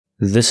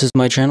This is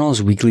my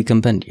channel's weekly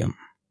compendium,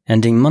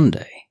 ending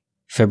Monday,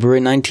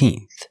 February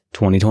 19th,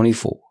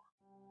 2024.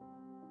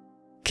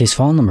 Case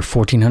file number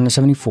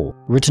 1474,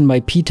 written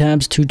by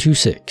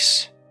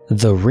PTabs226,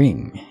 The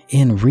Ring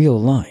in Real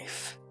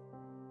Life.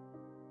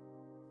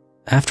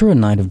 After a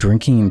night of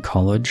drinking in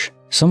college,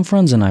 some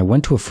friends and I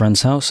went to a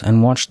friend's house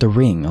and watched The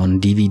Ring on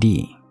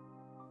DVD.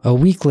 A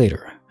week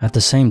later, at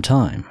the same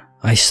time,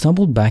 I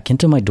stumbled back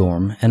into my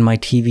dorm and my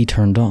TV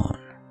turned on.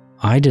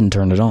 I didn't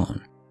turn it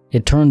on.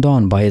 It turned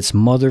on by its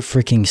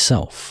mother-freaking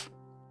self.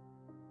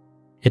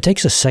 It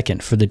takes a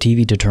second for the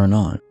TV to turn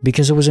on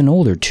because it was an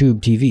older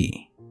tube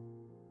TV.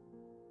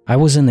 I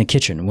was in the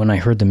kitchen when I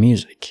heard the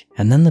music,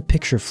 and then the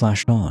picture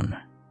flashed on.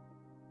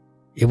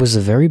 It was the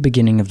very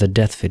beginning of the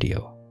death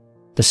video,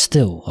 the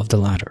still of the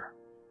ladder.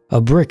 A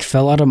brick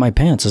fell out of my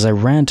pants as I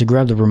ran to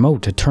grab the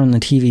remote to turn the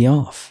TV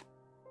off.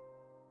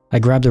 I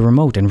grabbed the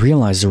remote and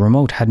realized the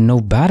remote had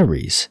no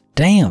batteries.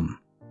 Damn!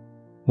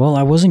 Well,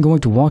 I wasn't going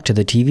to walk to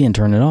the TV and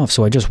turn it off,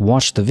 so I just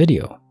watched the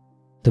video.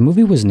 The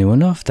movie was new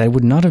enough that it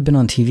would not have been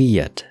on TV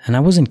yet, and I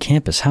was in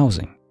campus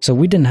housing, so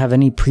we didn't have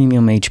any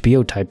premium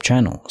HBO type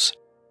channels.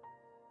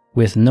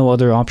 With no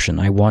other option,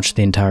 I watched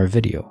the entire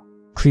video,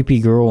 creepy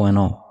girl and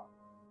all.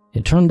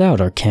 It turned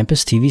out our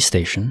campus TV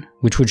station,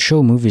 which would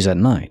show movies at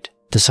night,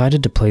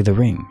 decided to play The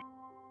Ring.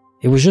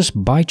 It was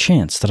just by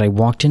chance that I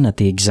walked in at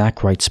the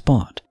exact right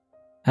spot.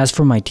 As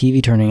for my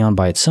TV turning on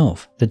by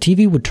itself, the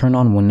TV would turn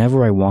on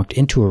whenever I walked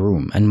into a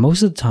room and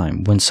most of the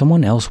time when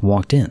someone else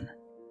walked in.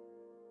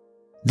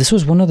 This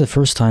was one of the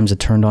first times it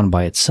turned on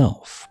by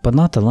itself, but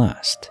not the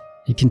last.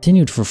 It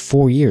continued for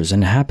 4 years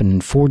and happened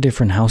in 4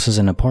 different houses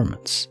and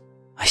apartments.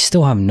 I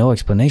still have no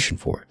explanation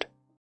for it.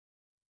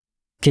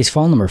 Case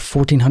file number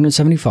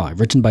 1475,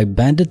 written by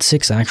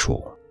Bandit6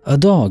 Actual. A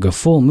dog, a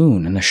full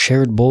moon, and a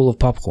shared bowl of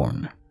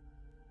popcorn.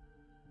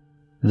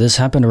 This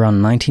happened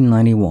around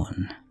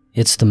 1991.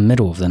 It's the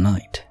middle of the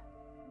night.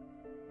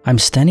 I'm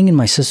standing in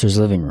my sister's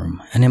living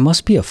room, and it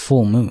must be a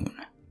full moon.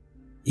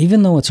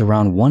 Even though it's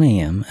around 1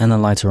 AM and the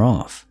lights are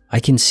off,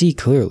 I can see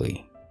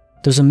clearly.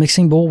 There's a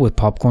mixing bowl with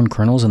popcorn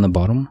kernels in the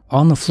bottom,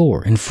 on the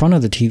floor in front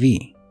of the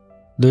TV.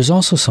 There's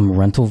also some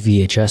rental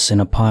VHS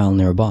in a pile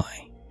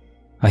nearby.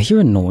 I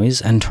hear a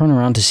noise and turn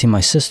around to see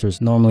my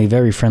sister's normally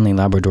very friendly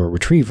Labrador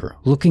retriever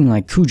looking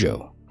like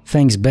Cujo,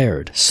 fangs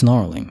bared,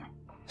 snarling.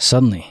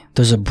 Suddenly,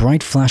 there's a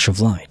bright flash of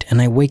light and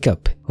I wake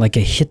up like I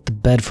hit the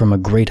bed from a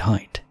great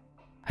height.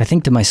 I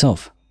think to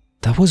myself,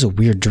 that was a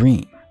weird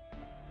dream.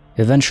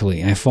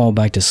 Eventually, I fall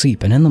back to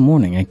sleep and in the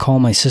morning I call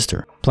my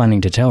sister, planning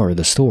to tell her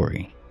the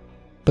story.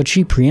 But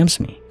she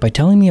preempts me by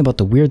telling me about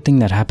the weird thing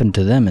that happened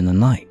to them in the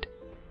night.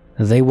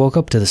 They woke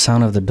up to the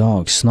sound of the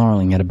dog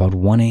snarling at about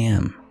 1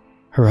 AM.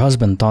 Her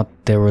husband thought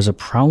there was a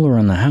prowler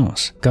in the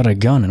house, got a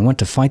gun and went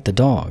to fight the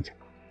dog.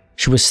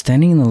 She was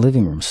standing in the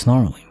living room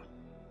snarling.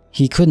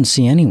 He couldn't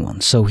see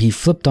anyone, so he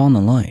flipped on the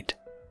light.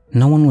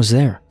 No one was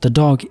there. The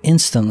dog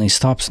instantly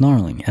stopped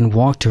snarling and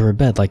walked to her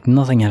bed like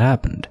nothing had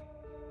happened.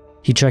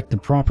 He checked the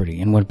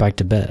property and went back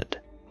to bed.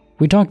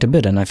 We talked a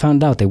bit and I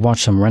found out they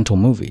watched some rental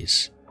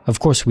movies. Of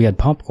course we had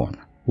popcorn.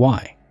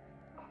 Why?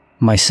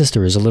 My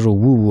sister is a little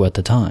woo-woo at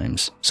the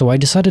times, so I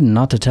decided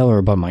not to tell her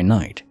about my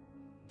night.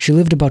 She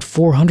lived about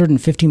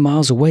 450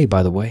 miles away,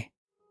 by the way.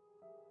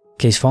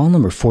 Case file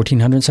number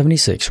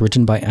 1476,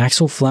 written by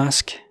Axel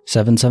Flask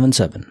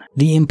 777,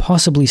 The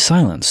Impossibly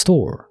Silent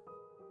Store.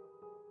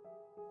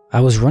 I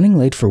was running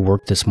late for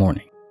work this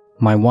morning.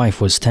 My wife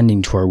was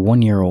tending to our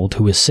 1-year-old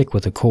who is sick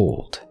with a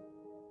cold.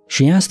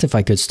 She asked if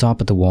I could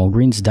stop at the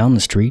Walgreens down the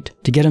street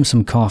to get him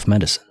some cough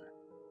medicine.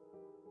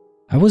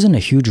 I was in a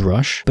huge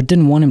rush, but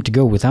didn't want him to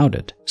go without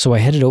it, so I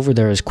headed over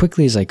there as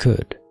quickly as I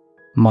could.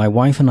 My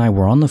wife and I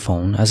were on the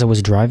phone as I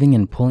was driving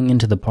and pulling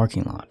into the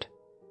parking lot.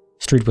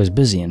 Street was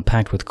busy and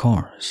packed with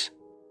cars.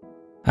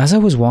 As I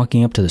was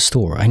walking up to the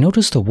store, I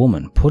noticed a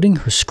woman putting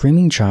her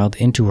screaming child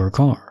into her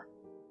car.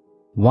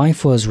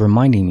 Wife was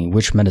reminding me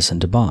which medicine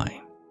to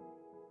buy.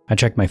 I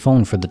checked my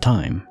phone for the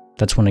time.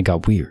 That's when it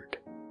got weird.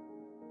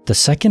 The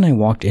second I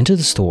walked into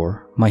the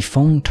store, my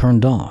phone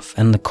turned off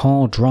and the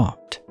call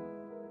dropped.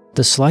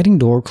 The sliding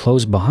door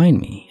closed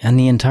behind me and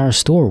the entire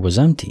store was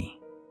empty.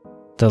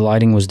 The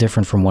lighting was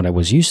different from what I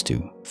was used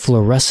to,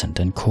 fluorescent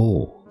and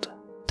cold.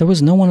 There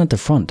was no one at the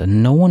front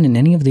and no one in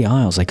any of the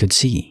aisles I could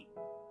see.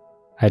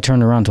 I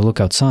turned around to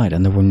look outside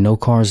and there were no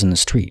cars in the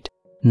street,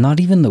 not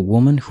even the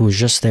woman who was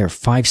just there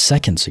 5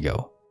 seconds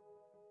ago.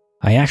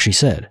 I actually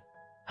said,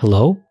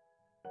 "Hello?"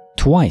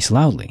 twice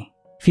loudly,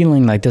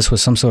 feeling like this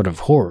was some sort of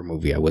horror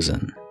movie I was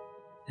in.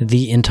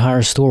 The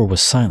entire store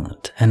was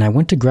silent and I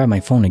went to grab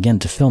my phone again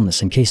to film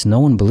this in case no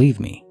one believed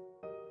me.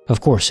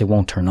 Of course it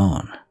won't turn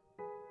on.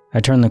 I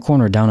turned the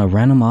corner down a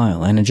random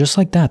aisle and just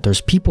like that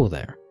there's people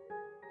there.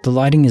 The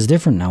lighting is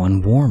different now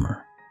and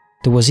warmer.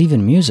 There was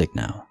even music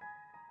now.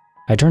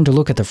 I turned to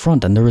look at the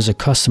front and there is a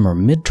customer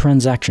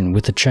mid-transaction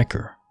with a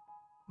checker.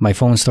 My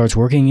phone starts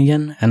working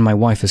again and my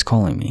wife is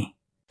calling me.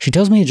 She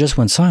tells me it just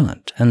went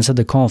silent and said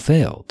the call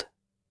failed.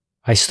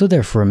 I stood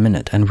there for a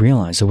minute and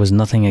realized there was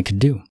nothing I could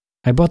do.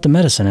 I bought the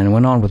medicine and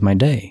went on with my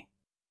day.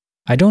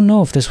 I don't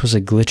know if this was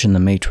a glitch in the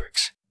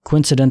Matrix,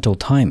 coincidental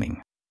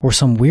timing, or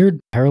some weird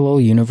parallel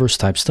universe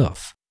type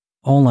stuff.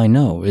 All I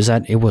know is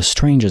that it was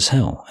strange as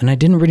hell, and I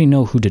didn't really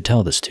know who to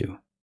tell this to.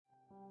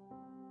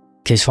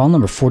 Case file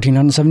number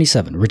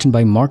 1477, written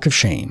by Mark of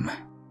Shame.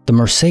 The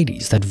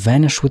Mercedes that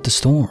vanished with the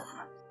storm.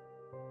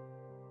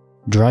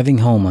 Driving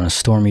home on a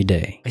stormy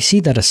day, I see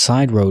that a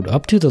side road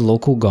up to the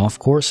local golf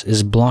course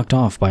is blocked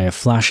off by a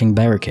flashing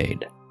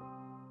barricade.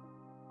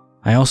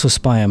 I also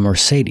spy a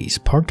Mercedes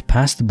parked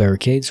past the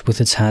barricades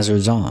with its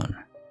hazards on.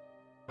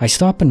 I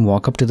stop and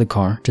walk up to the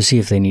car to see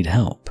if they need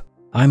help.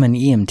 I'm an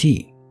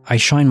EMT. I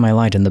shine my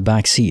light in the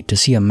back seat to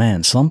see a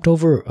man slumped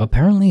over,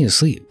 apparently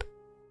asleep.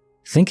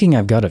 Thinking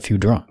I've got a few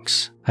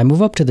drunks, I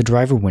move up to the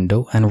driver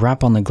window and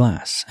rap on the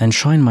glass and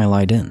shine my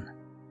light in.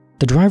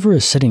 The driver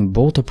is sitting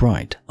bolt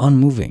upright,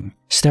 unmoving,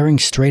 staring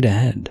straight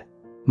ahead.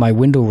 My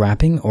window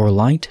rapping or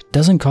light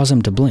doesn't cause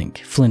him to blink,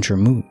 flinch or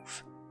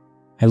move.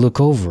 I look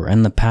over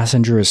and the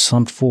passenger is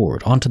slumped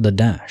forward onto the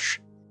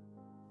dash.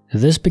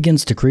 This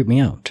begins to creep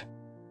me out.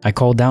 I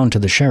call down to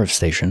the sheriff's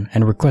station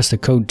and request a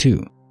code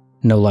 2,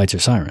 no lights or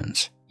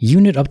sirens,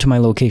 unit up to my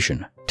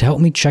location to help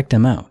me check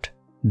them out.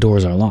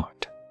 Doors are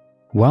locked.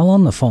 While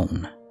on the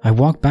phone, I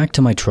walk back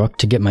to my truck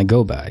to get my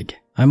go bag.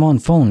 I'm on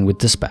phone with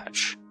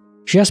dispatch.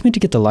 She asked me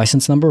to get the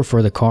license number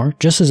for the car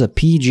just as a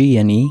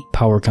PG&E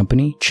Power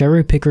Company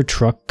cherry picker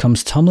truck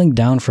comes tumbling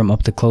down from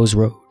up the closed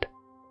road.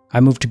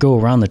 I move to go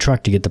around the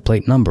truck to get the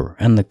plate number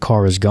and the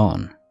car is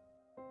gone.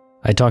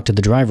 I talked to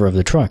the driver of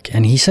the truck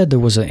and he said there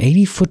was an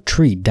 80-foot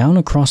tree down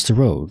across the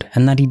road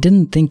and that he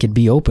didn't think it'd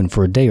be open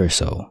for a day or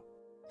so.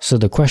 So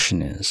the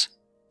question is,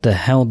 the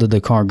hell did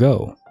the car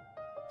go?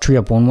 Tree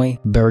up one way,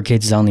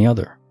 barricades down the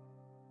other.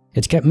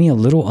 It's kept me a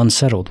little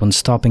unsettled when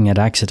stopping at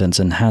accidents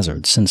and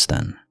hazards since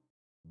then.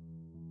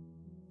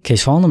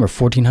 Case file number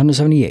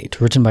 1478,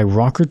 written by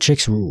Rocker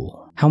Chicks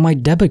Rule. How my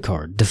debit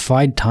card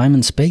defied time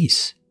and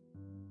space.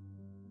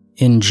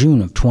 In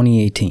June of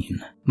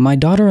 2018, my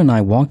daughter and I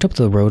walked up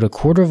the road a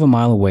quarter of a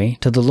mile away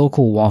to the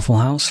local Waffle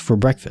House for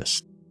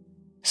breakfast.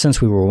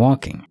 Since we were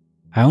walking,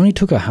 I only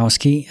took a house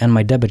key and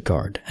my debit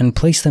card and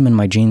placed them in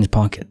my jeans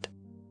pocket.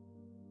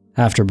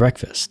 After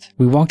breakfast,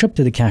 we walked up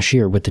to the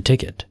cashier with the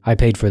ticket. I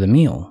paid for the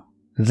meal.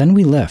 Then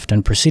we left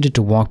and proceeded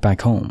to walk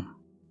back home.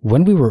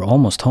 When we were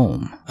almost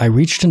home, I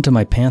reached into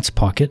my pants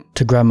pocket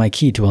to grab my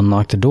key to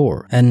unlock the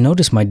door and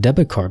noticed my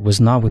debit card was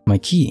not with my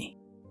key.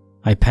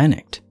 I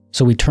panicked,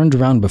 so we turned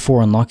around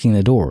before unlocking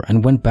the door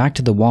and went back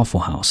to the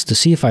Waffle House to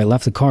see if I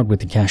left the card with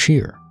the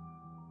cashier.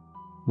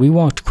 We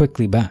walked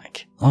quickly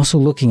back, also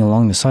looking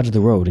along the side of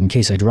the road in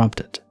case I dropped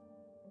it.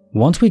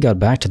 Once we got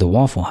back to the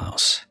Waffle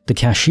House, the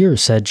cashier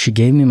said she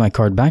gave me my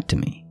card back to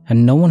me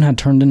and no one had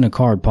turned in a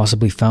card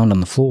possibly found on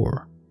the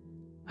floor.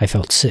 I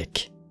felt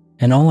sick,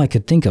 and all I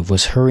could think of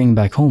was hurrying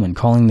back home and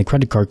calling the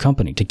credit card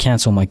company to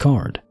cancel my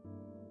card.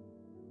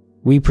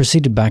 We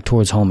proceeded back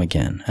towards home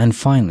again and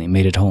finally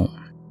made it home.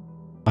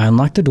 I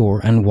unlocked the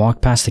door and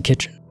walked past the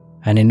kitchen,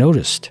 and I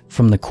noticed,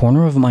 from the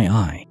corner of my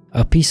eye,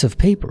 a piece of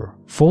paper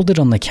folded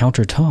on the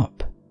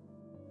countertop.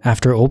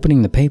 After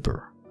opening the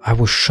paper, I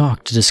was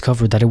shocked to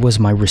discover that it was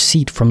my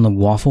receipt from the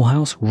Waffle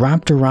House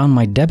wrapped around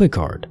my debit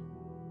card.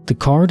 The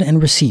card and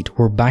receipt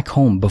were back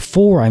home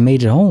before I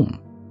made it home.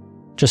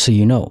 Just so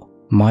you know,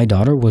 my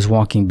daughter was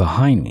walking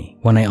behind me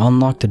when I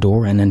unlocked the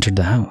door and entered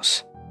the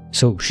house,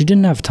 so she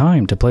didn't have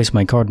time to place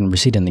my card and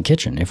receipt in the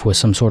kitchen if it was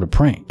some sort of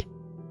prank.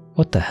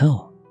 What the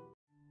hell?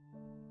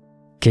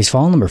 Case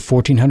file number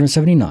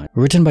 1479,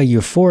 written by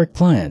Euphoric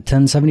Client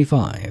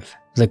 1075,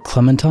 The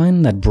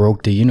Clementine That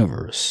Broke the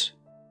Universe.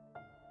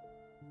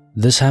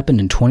 This happened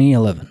in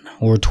 2011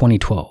 or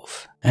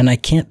 2012, and I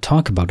can't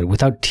talk about it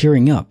without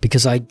tearing up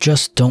because I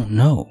just don't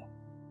know.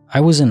 I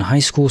was in high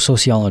school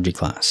sociology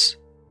class.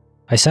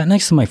 I sat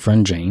next to my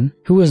friend Jane,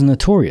 who was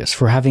notorious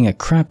for having a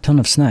crap ton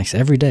of snacks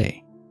every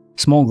day.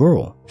 Small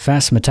girl,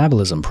 fast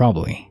metabolism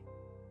probably.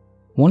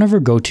 One of her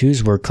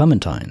go-tos were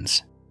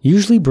clementines,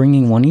 usually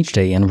bringing one each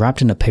day and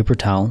wrapped in a paper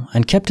towel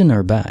and kept in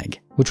her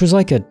bag, which was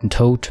like a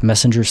tote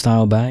messenger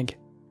style bag.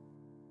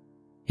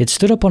 It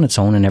stood up on its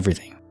own and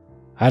everything.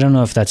 I don't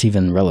know if that's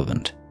even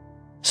relevant.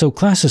 So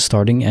class is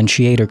starting and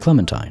she ate her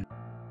clementine.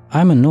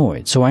 I'm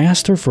annoyed, so I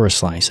asked her for a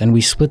slice and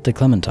we split the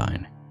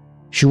clementine.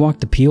 She walked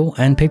the peel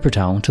and paper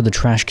towel to the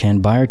trash can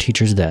by our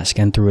teacher's desk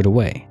and threw it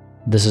away.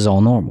 This is all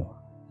normal.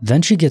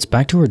 Then she gets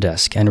back to her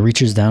desk and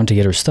reaches down to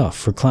get her stuff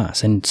for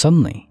class and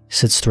suddenly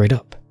sits straight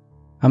up.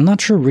 I'm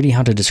not sure really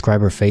how to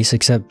describe her face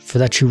except for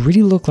that she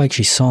really looked like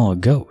she saw a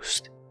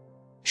ghost.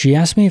 She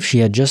asked me if she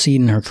had just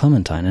eaten her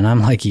clementine and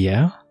I'm like,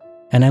 yeah?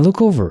 And I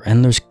look over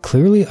and there's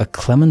clearly a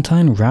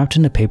clementine wrapped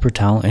in a paper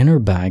towel in her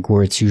bag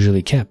where it's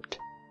usually kept.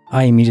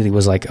 I immediately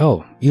was like,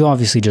 oh, you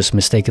obviously just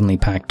mistakenly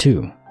packed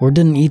two, or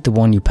didn't eat the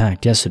one you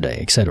packed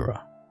yesterday,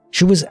 etc.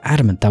 She was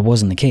adamant that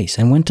wasn't the case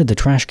and went to the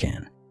trash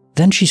can.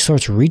 Then she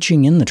starts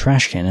reaching in the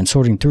trash can and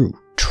sorting through.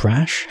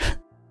 Trash?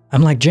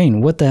 I'm like,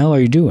 Jane, what the hell are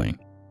you doing?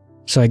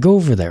 So I go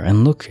over there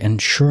and look, and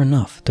sure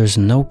enough, there's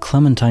no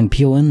clementine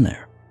peel in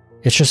there.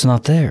 It's just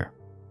not there.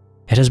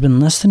 It has been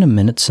less than a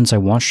minute since I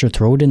watched her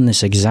throw it in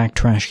this exact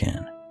trash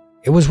can.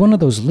 It was one of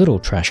those little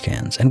trash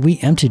cans, and we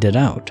emptied it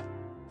out.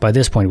 By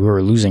this point, we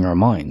were losing our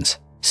minds,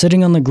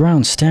 sitting on the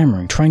ground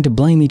stammering, trying to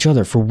blame each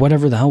other for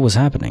whatever the hell was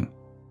happening.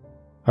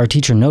 Our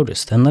teacher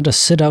noticed and let us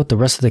sit out the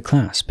rest of the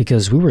class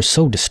because we were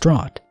so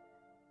distraught.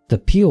 The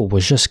peel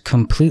was just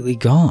completely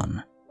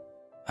gone.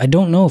 I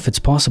don't know if it's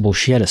possible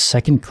she had a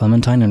second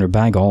clementine in her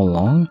bag all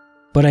along,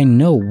 but I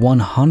know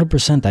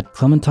 100% that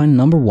clementine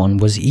number 1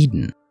 was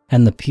eaten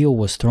and the peel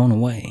was thrown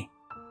away.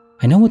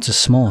 I know it's a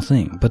small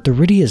thing, but there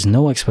really is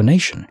no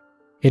explanation.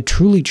 It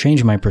truly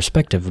changed my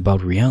perspective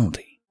about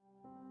reality.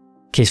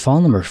 Case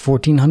file number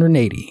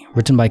 1480,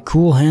 written by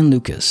Cool Hand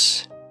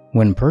Lucas,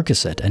 When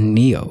Percocet and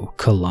Neo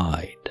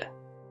Collide.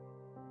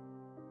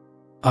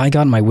 I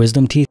got my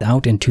wisdom teeth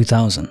out in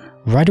 2000,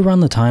 right around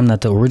the time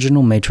that the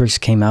original Matrix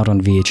came out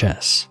on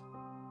VHS.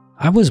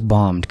 I was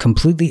bombed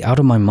completely out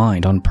of my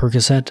mind on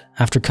Percocet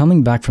after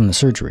coming back from the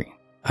surgery.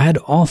 I had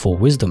awful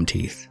wisdom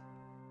teeth.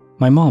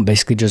 My mom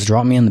basically just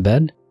dropped me in the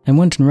bed and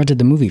went and rented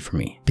the movie for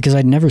me because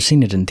I'd never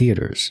seen it in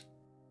theaters.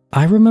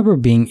 I remember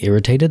being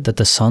irritated that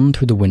the sun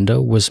through the window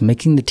was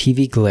making the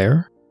TV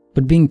glare,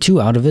 but being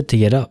too out of it to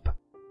get up.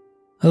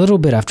 A little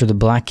bit after the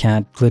black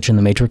cat glitch in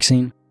the Matrix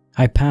scene,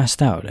 I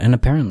passed out and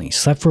apparently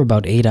slept for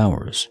about 8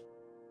 hours.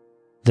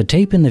 The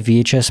tape in the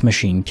VHS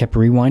machine kept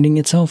rewinding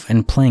itself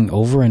and playing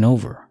over and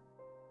over.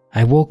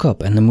 I woke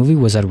up and the movie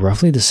was at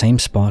roughly the same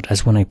spot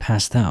as when I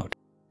passed out,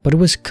 but it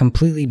was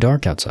completely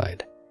dark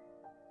outside.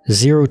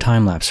 Zero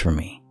time lapse for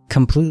me,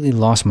 completely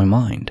lost my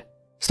mind.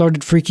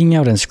 Started freaking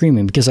out and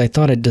screaming because I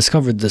thought I'd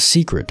discovered the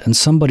secret and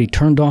somebody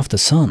turned off the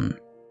sun.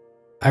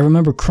 I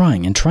remember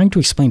crying and trying to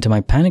explain to my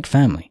panicked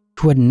family,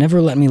 who had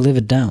never let me live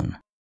it down.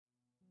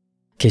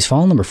 Case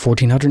file number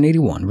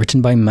 1481,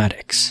 written by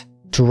Maddox,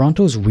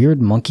 Toronto's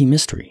Weird Monkey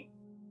Mystery.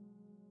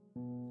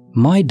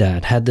 My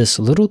dad had this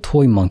little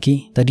toy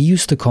monkey that he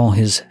used to call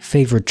his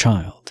favorite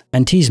child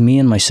and tease me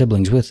and my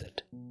siblings with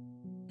it.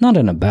 Not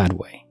in a bad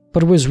way,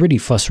 but it was really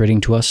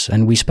frustrating to us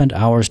and we spent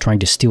hours trying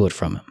to steal it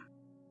from him.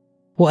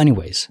 Well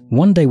anyways,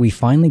 one day we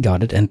finally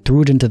got it and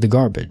threw it into the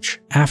garbage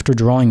after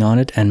drawing on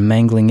it and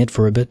mangling it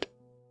for a bit.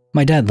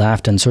 My dad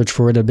laughed and searched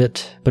for it a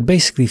bit, but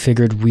basically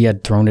figured we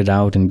had thrown it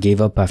out and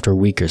gave up after a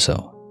week or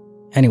so.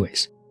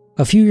 Anyways,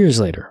 a few years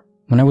later,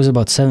 when I was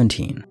about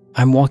 17,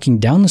 I'm walking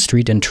down the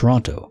street in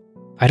Toronto.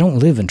 I don't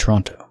live in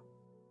Toronto.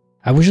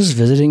 I was just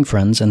visiting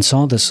friends and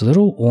saw this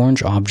little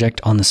orange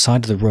object on the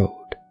side of the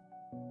road.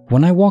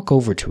 When I walk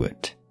over to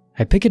it,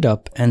 I pick it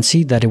up and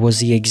see that it was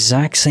the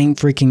exact same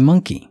freaking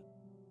monkey.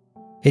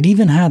 It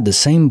even had the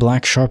same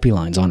black Sharpie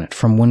lines on it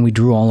from when we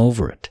drew all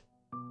over it.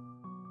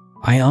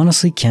 I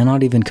honestly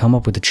cannot even come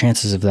up with the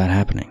chances of that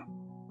happening,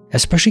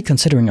 especially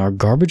considering our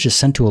garbage is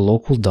sent to a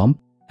local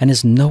dump and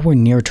is nowhere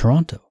near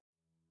Toronto.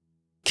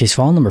 Case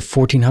file number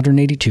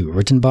 1482,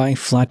 written by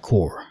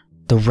Flatcore,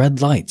 The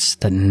Red Lights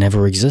That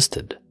Never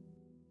Existed.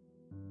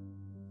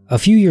 A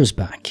few years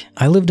back,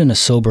 I lived in a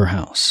sober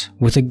house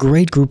with a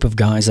great group of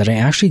guys that I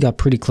actually got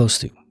pretty close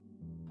to.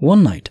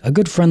 One night, a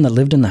good friend that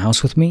lived in the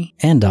house with me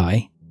and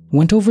I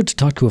went over to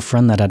talk to a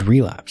friend that had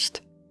relapsed.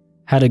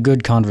 Had a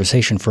good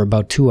conversation for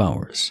about 2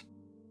 hours.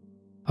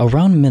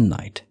 Around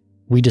midnight,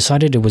 we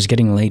decided it was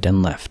getting late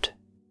and left.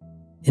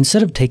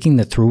 Instead of taking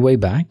the throughway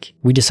back,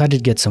 we decided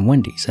to get some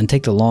Wendy's and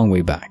take the long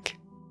way back.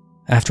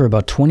 After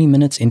about 20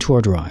 minutes into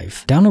our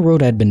drive, down a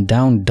road I had been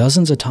down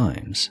dozens of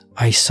times,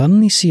 I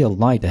suddenly see a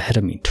light ahead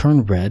of me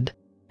turn red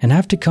and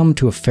have to come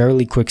to a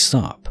fairly quick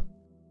stop.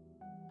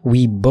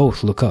 We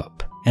both look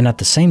up and at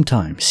the same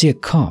time see a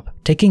cop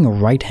taking a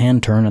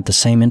right-hand turn at the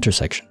same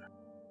intersection.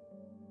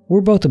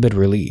 We're both a bit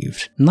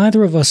relieved,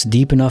 neither of us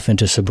deep enough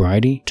into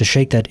sobriety to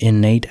shake that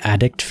innate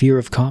addict fear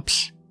of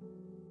cops.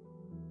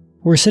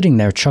 We're sitting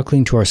there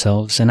chuckling to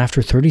ourselves and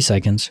after 30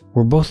 seconds,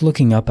 we're both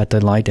looking up at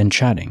the light and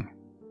chatting.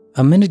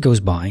 A minute goes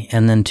by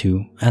and then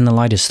 2 and the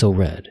light is still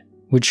red,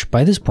 which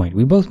by this point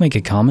we both make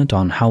a comment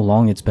on how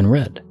long it's been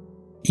red.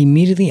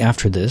 Immediately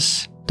after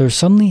this, there's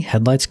suddenly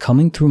headlights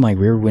coming through my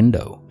rear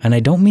window and I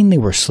don't mean they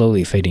were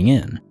slowly fading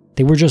in,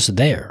 they were just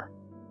there.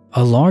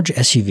 A large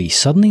SUV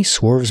suddenly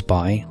swerves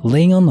by,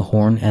 laying on the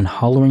horn and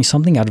hollering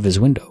something out of his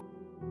window.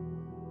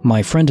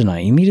 My friend and I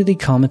immediately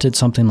commented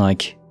something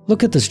like,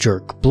 "Look at this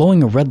jerk,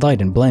 blowing a red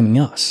light and blaming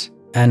us."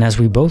 And as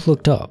we both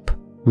looked up,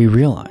 we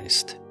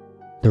realized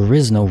there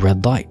is no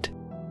red light.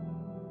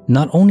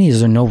 Not only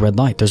is there no red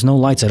light, there's no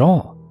lights at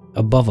all.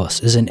 Above us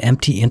is an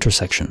empty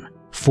intersection,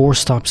 4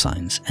 stop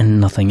signs, and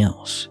nothing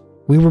else.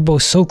 We were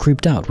both so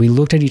creeped out, we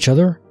looked at each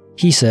other.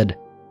 He said,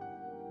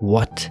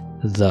 "What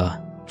the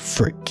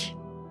frick?"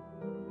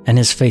 And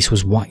his face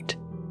was white.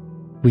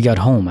 We got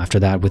home after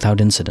that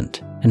without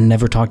incident and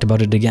never talked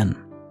about it again.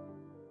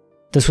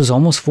 This was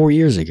almost 4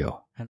 years ago.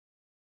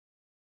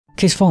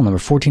 Case file number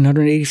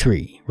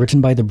 1483,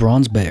 written by the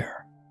Bronze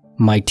Bear.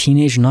 My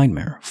teenage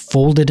nightmare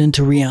folded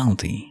into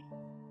reality.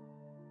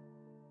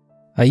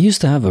 I used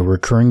to have a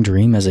recurring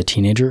dream as a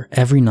teenager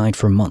every night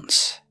for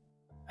months.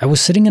 I was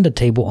sitting at a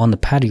table on the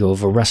patio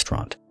of a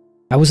restaurant.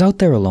 I was out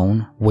there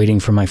alone, waiting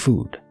for my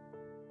food.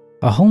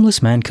 A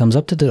homeless man comes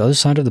up to the other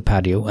side of the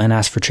patio and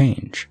asks for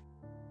change.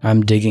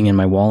 I'm digging in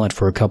my wallet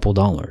for a couple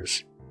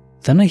dollars.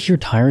 Then I hear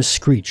tires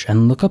screech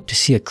and look up to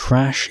see a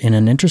crash in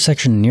an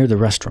intersection near the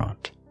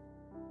restaurant.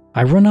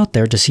 I run out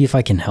there to see if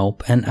I can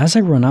help, and as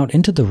I run out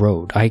into the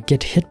road, I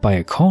get hit by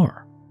a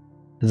car.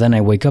 Then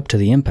I wake up to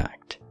the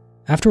impact.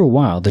 After a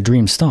while, the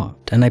dream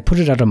stopped, and I put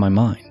it out of my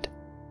mind.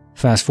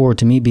 Fast forward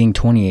to me being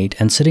 28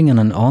 and sitting in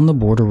an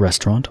on-the-border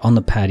restaurant on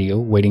the patio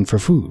waiting for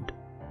food.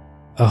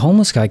 A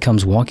homeless guy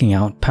comes walking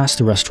out past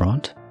the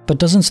restaurant, but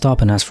doesn't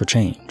stop and ask for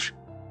change.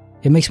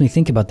 It makes me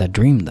think about that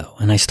dream though,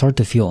 and I start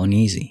to feel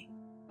uneasy.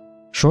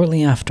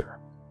 Shortly after,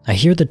 I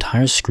hear the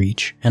tires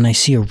screech and I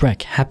see a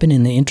wreck happen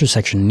in the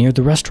intersection near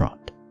the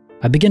restaurant.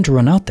 I begin to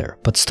run out there,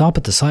 but stop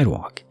at the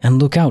sidewalk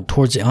and look out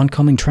towards the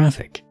oncoming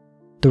traffic.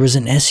 There was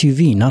an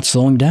SUV not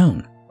slowing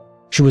down.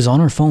 She was on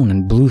her phone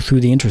and blew through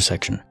the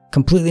intersection,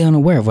 completely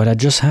unaware of what had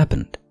just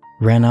happened.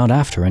 Ran out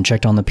after and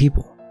checked on the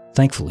people.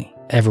 Thankfully,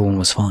 everyone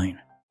was fine.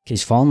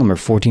 Case file number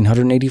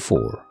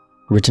 1484,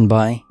 written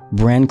by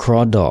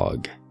Brancraw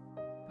Dog.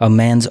 A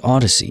Man's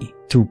Odyssey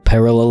Through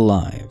Parallel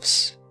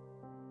Lives.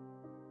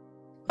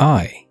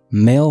 I,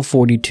 male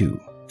 42,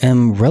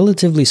 am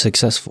relatively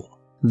successful,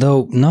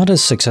 though not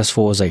as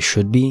successful as I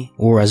should be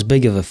or as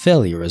big of a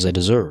failure as I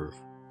deserve.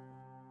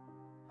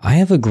 I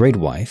have a great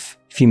wife,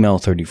 female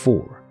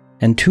 34,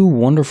 and 2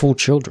 wonderful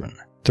children,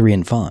 3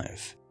 and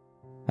 5.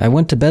 I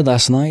went to bed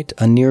last night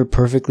a near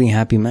perfectly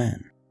happy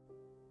man.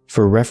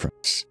 For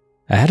reference,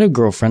 I had a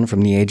girlfriend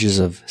from the ages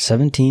of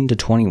 17 to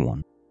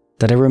 21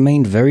 that I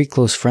remained very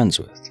close friends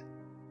with,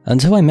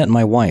 until I met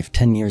my wife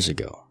 10 years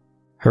ago.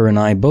 Her and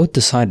I both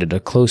decided a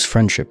close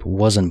friendship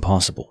wasn't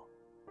possible,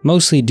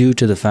 mostly due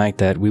to the fact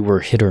that we were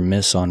hit or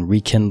miss on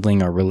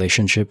rekindling our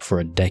relationship for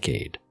a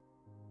decade.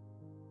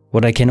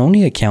 What I can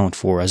only account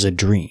for as a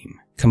dream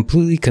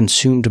completely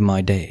consumed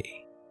my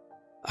day.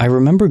 I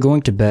remember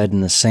going to bed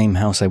in the same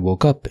house I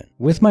woke up in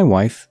with my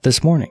wife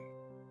this morning.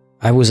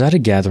 I was at a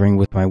gathering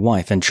with my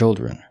wife and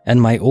children, and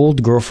my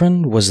old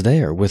girlfriend was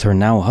there with her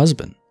now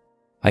husband.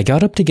 I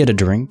got up to get a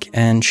drink,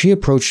 and she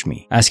approached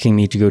me, asking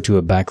me to go to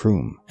a back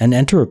room and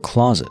enter a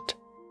closet.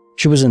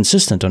 She was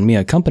insistent on me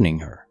accompanying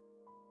her.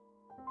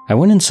 I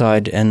went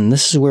inside, and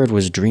this is where it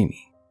was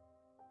dreamy.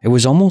 It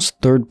was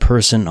almost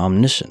third-person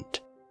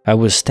omniscient. I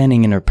was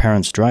standing in her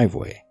parents'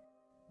 driveway.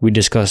 We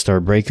discussed our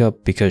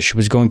breakup because she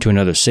was going to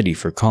another city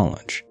for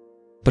college,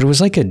 but it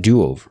was like a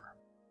do-over.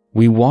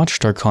 We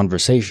watched our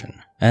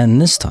conversation,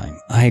 and this time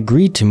I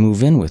agreed to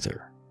move in with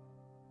her.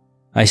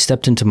 I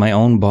stepped into my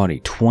own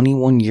body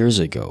 21 years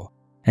ago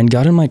and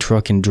got in my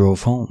truck and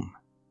drove home.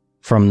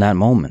 From that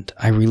moment,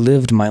 I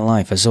relived my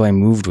life as though I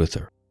moved with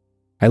her.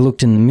 I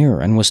looked in the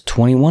mirror and was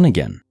 21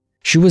 again.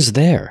 She was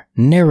there,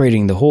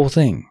 narrating the whole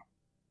thing.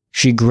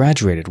 She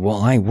graduated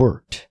while I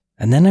worked,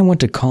 and then I went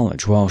to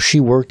college while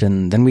she worked,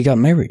 and then we got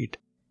married.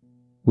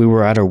 We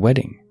were at our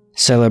wedding,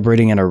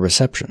 celebrating at our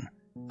reception.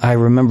 I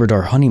remembered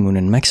our honeymoon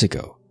in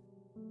Mexico.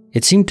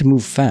 It seemed to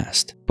move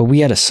fast, but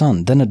we had a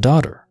son, then a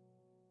daughter.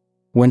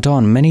 Went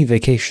on many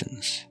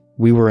vacations.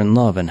 We were in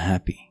love and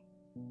happy.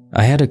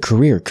 I had a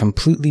career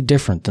completely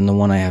different than the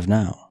one I have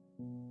now.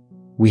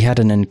 We had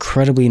an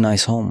incredibly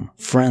nice home,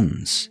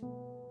 friends.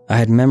 I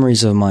had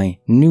memories of my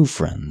new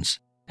friends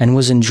and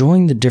was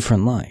enjoying the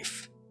different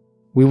life.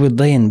 We would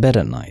lay in bed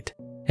at night,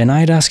 and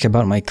I'd ask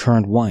about my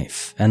current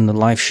wife and the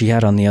life she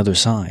had on the other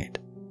side.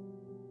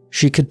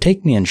 She could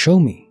take me and show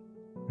me.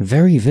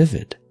 Very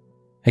vivid.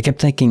 I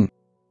kept thinking,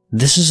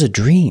 this is a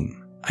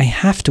dream. I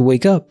have to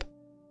wake up.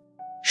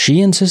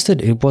 She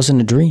insisted it wasn't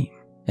a dream,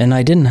 and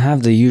I didn't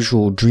have the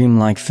usual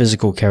dreamlike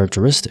physical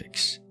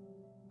characteristics.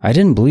 I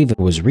didn't believe it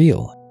was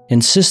real,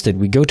 insisted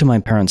we go to my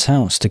parents'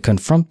 house to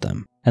confront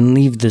them and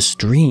leave this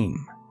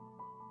dream.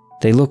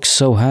 They looked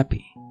so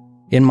happy.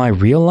 In my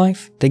real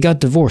life, they got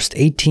divorced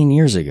 18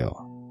 years ago.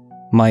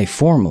 My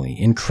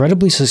formerly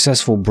incredibly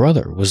successful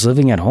brother was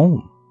living at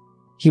home.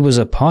 He was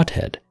a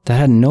pothead that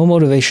had no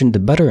motivation to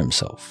better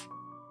himself.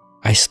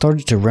 I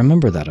started to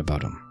remember that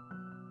about him.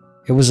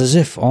 It was as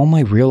if all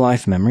my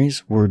real-life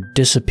memories were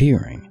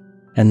disappearing,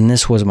 and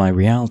this was my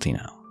reality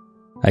now.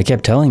 I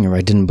kept telling her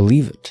I didn't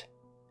believe it.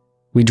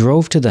 We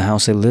drove to the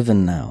house I live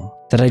in now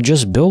that I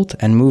just built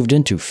and moved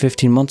into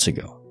 15 months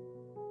ago.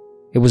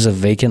 It was a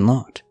vacant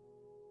lot.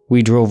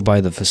 We drove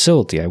by the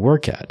facility I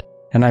work at,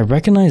 and I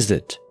recognized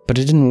it, but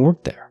it didn't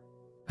work there.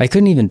 I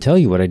couldn't even tell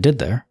you what I did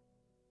there.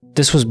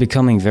 This was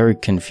becoming very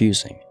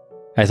confusing.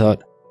 I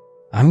thought,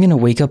 I'm gonna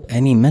wake up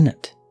any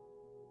minute.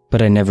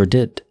 But I never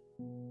did.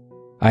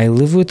 I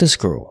live with this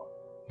girl.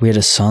 We had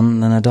a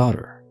son and a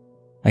daughter.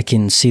 I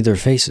can see their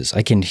faces.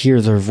 I can hear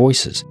their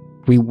voices.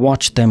 We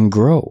watched them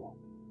grow.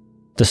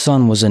 The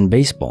son was in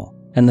baseball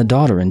and the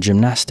daughter in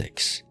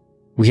gymnastics.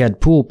 We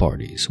had pool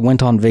parties,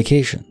 went on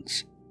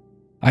vacations.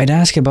 I'd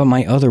ask about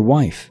my other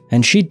wife,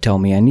 and she'd tell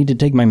me I need to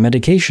take my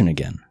medication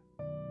again.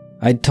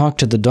 I'd talk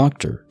to the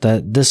doctor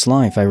that this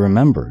life I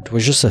remembered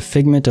was just a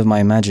figment of my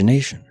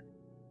imagination.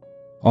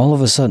 All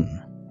of a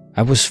sudden,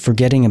 I was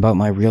forgetting about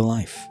my real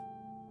life.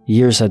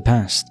 Years had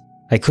passed.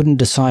 I couldn't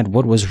decide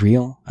what was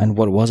real and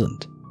what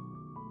wasn't.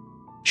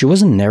 She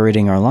wasn't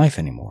narrating our life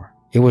anymore.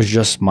 It was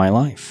just my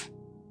life.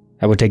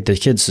 I would take the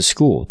kids to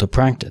school, to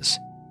practice.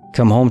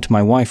 come home to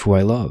my wife who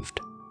I loved.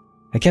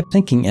 I kept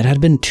thinking it had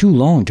been too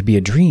long to be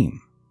a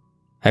dream.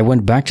 I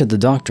went back to the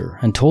doctor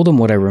and told him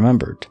what I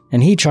remembered,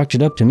 and he chalked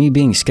it up to me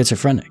being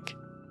schizophrenic.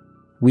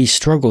 We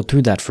struggled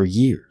through that for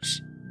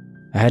years.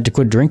 I had to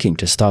quit drinking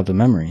to stop the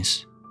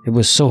memories. It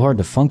was so hard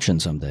to function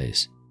some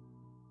days.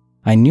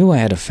 I knew I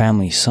had a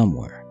family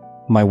somewhere.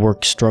 My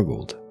work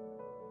struggled.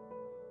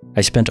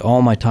 I spent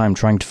all my time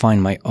trying to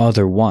find my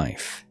other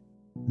wife.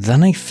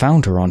 Then I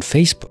found her on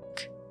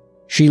Facebook.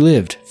 She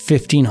lived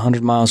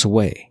 1,500 miles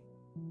away.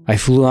 I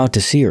flew out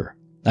to see her.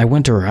 I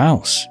went to her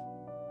house.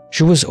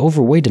 She was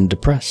overweight and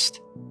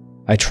depressed.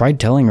 I tried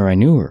telling her I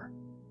knew her.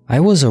 I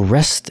was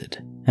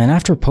arrested, and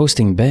after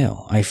posting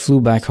bail, I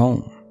flew back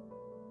home.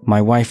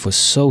 My wife was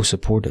so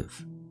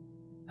supportive.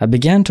 I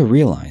began to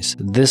realize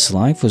this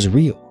life was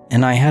real,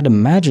 and I had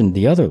imagined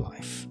the other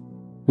life.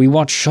 We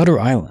watched Shutter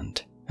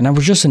Island, and I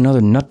was just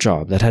another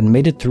nutjob that had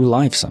made it through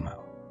life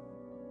somehow.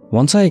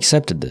 Once I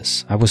accepted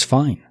this, I was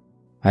fine.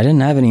 I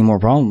didn't have any more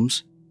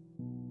problems.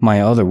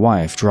 My other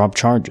wife dropped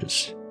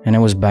charges, and I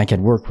was back at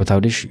work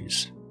without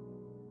issues.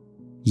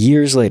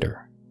 Years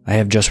later, I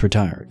have just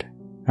retired.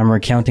 I'm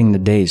recounting the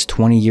days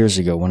 20 years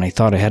ago when I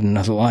thought I had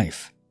another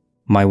life.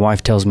 My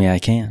wife tells me I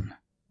can.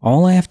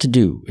 All I have to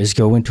do is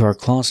go into our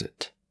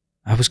closet.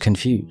 I was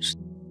confused.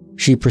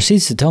 She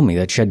proceeds to tell me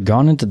that she had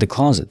gone into the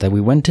closet that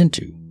we went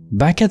into,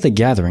 back at the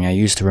gathering I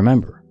used to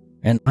remember,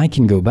 and I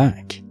can go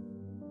back.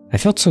 I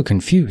felt so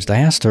confused. I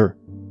asked her,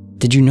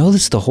 "Did you know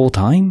this the whole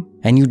time?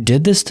 And you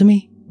did this to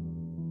me?"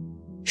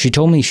 She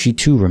told me she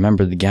too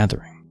remembered the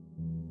gathering.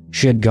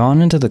 She had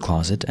gone into the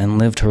closet and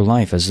lived her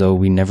life as though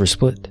we never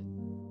split.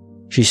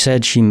 She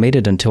said she made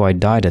it until I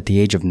died at the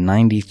age of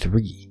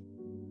 93.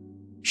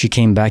 She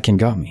came back and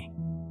got me.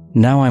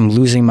 Now I'm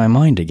losing my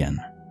mind again.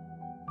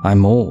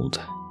 I'm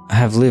old. I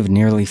have lived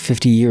nearly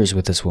 50 years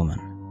with this woman.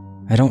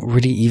 I don't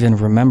really even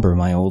remember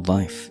my old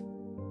life.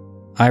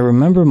 I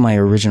remember my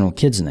original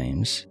kids'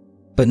 names,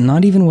 but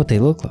not even what they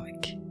look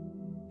like.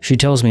 She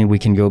tells me we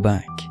can go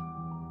back,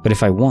 but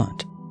if I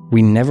want,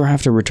 we never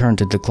have to return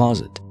to the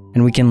closet,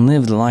 and we can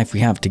live the life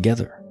we have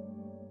together.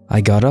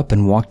 I got up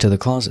and walked to the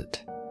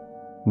closet,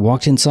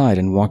 walked inside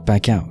and walked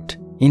back out,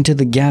 into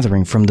the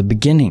gathering from the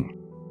beginning,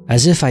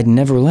 as if I'd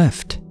never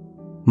left.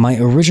 My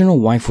original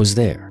wife was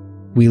there.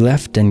 We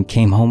left and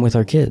came home with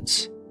our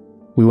kids.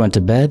 We went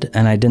to bed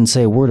and I didn't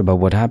say a word about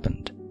what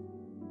happened.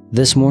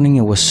 This morning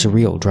it was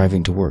surreal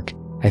driving to work.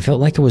 I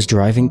felt like I was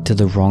driving to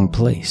the wrong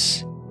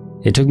place.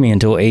 It took me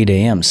until 8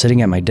 a.m.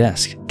 sitting at my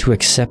desk to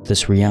accept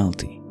this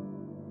reality.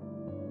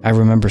 I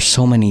remember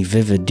so many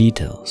vivid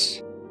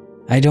details.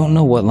 I don't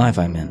know what life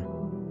I'm in.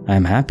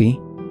 I'm happy.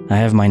 I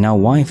have my now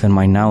wife and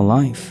my now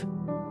life.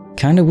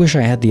 Kinda wish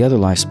I had the other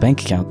life's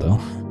bank account though.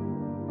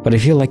 But I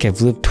feel like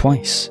I've lived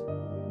twice.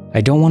 I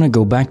don't want to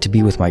go back to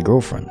be with my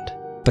girlfriend,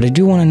 but I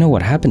do want to know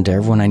what happened to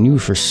everyone I knew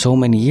for so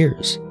many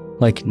years.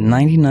 Like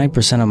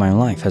 99% of my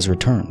life has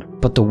returned,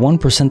 but the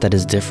 1% that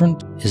is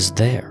different is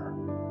there.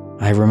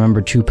 I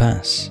remember 2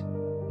 pass.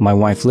 My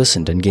wife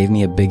listened and gave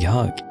me a big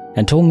hug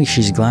and told me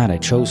she's glad I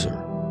chose her.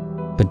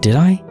 But did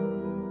I?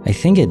 I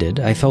think I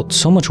did. I felt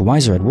so much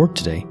wiser at work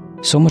today,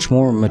 so much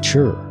more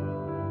mature.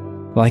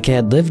 Like I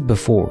had lived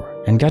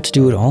before and got to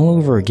do it all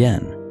over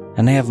again,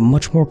 and I have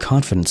much more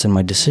confidence in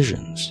my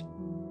decisions.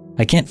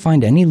 I can't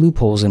find any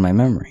loopholes in my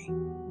memory.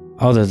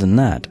 Other than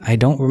that, I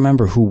don't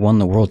remember who won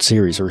the World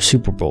Series or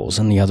Super Bowls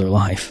in the other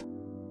life.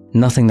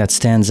 Nothing that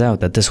stands out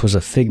that this was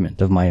a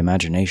figment of my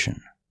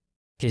imagination.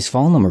 Case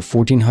file number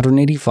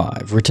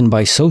 1485, written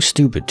by So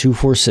Stupid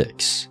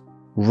 246.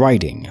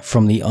 Writing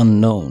from the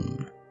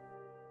unknown.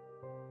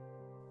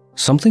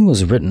 Something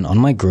was written on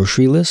my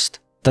grocery list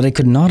that I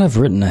could not have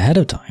written ahead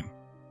of time.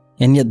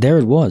 And yet there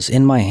it was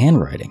in my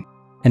handwriting,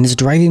 and it's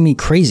driving me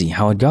crazy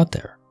how it got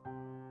there.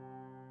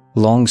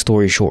 Long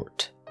story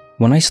short,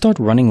 when I start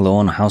running low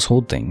on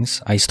household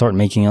things, I start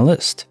making a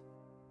list.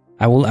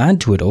 I will add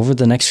to it over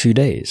the next few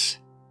days,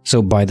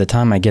 so by the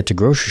time I get to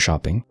grocery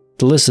shopping,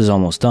 the list is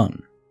almost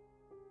done.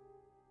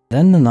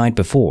 Then the night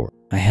before,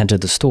 I head to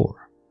the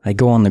store. I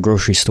go on the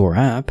grocery store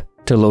app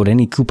to load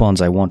any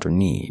coupons I want or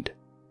need.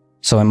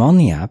 So I'm on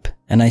the app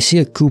and I see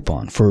a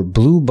coupon for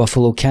Blue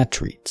Buffalo cat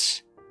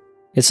treats.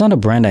 It's not a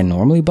brand I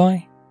normally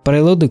buy, but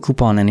I load the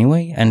coupon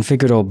anyway and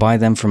figured I'll buy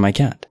them for my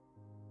cat.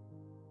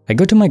 I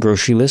go to my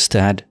grocery list to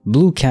add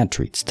blue cat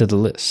treats to the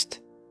list.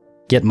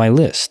 Yet my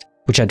list,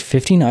 which had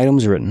 15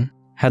 items written,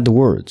 had the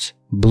words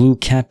blue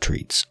cat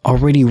treats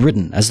already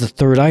written as the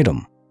 3rd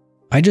item.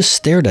 I just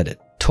stared at it,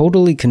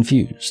 totally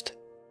confused.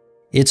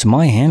 It's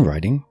my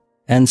handwriting,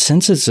 and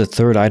since it's the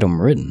 3rd item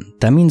written,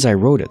 that means I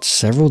wrote it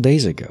several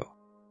days ago.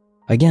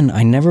 Again,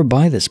 I never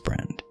buy this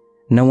brand.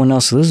 No one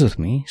else lives with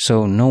me,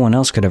 so no one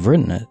else could have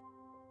written it.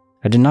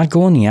 I did not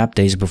go on the app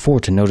days before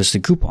to notice the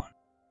coupon,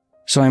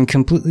 so I'm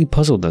completely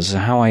puzzled as to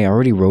how I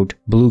already wrote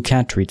blue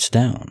cat treats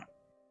down.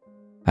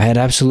 I had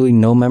absolutely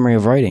no memory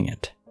of writing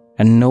it,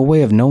 and no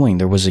way of knowing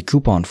there was a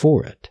coupon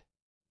for it.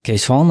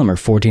 Case file number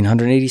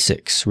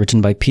 1486,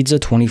 written by Pizza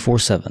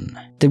 24/7.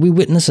 Did we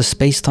witness a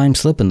space-time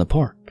slip in the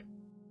park?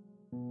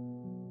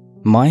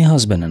 My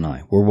husband and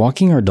I were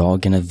walking our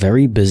dog in a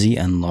very busy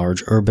and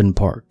large urban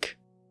park.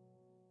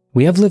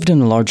 We have lived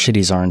in large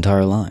cities our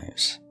entire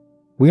lives.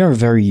 We are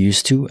very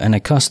used to and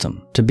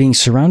accustomed to being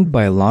surrounded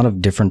by a lot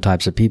of different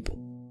types of people.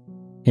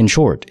 In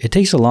short, it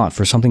takes a lot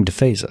for something to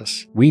faze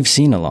us. We've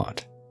seen a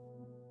lot.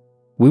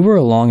 We were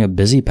along a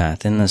busy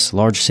path in this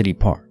large city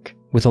park,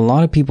 with a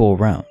lot of people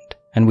around,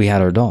 and we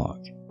had our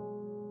dog.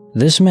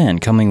 This man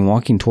coming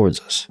walking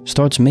towards us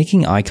starts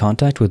making eye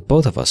contact with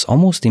both of us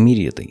almost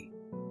immediately.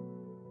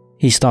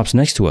 He stops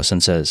next to us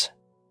and says,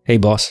 "Hey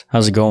boss,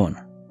 how's it going?"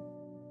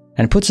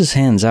 and puts his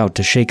hands out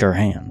to shake our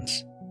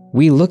hands.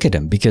 We look at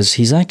him because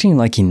he's acting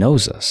like he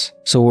knows us,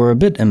 so we're a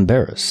bit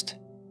embarrassed.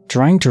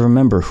 Trying to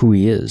remember who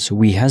he is,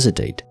 we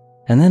hesitate,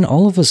 and then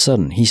all of a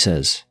sudden he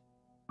says,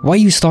 "Why are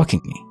you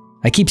stalking me?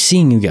 I keep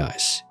seeing you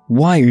guys.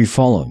 Why are you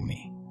following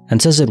me?"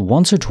 and says it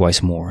once or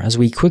twice more as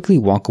we quickly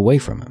walk away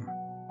from him.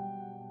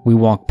 We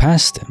walk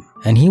past him,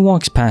 and he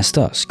walks past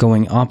us,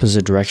 going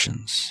opposite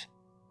directions.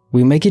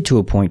 We make it to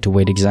a point to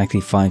wait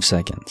exactly 5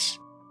 seconds.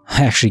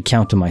 I actually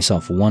count to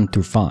myself 1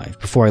 through 5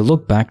 before I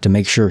look back to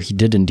make sure he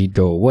did indeed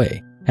go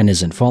away and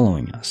isn't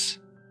following us.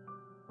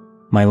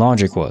 My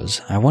logic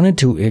was, I wanted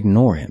to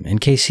ignore him in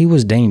case he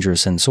was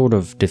dangerous and sort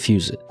of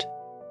diffuse it.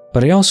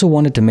 But I also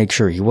wanted to make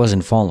sure he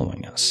wasn't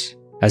following us,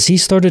 as he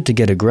started to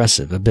get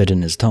aggressive a bit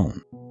in his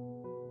tone.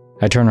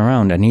 I turn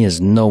around and he is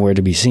nowhere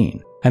to be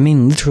seen. I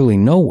mean literally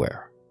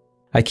nowhere.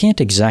 I can't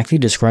exactly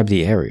describe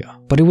the area,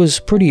 but it was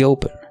pretty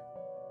open.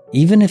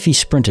 Even if he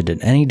sprinted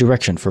in any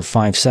direction for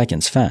 5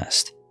 seconds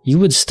fast, you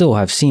would still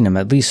have seen him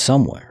at least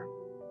somewhere.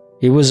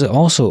 It was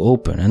also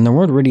open and there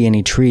weren't really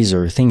any trees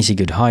or things he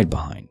could hide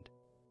behind.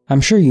 I'm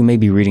sure you may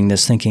be reading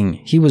this thinking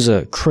he was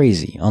a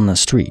crazy on the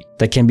street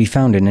that can be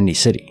found in any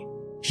city.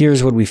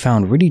 Here's what we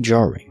found really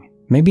jarring.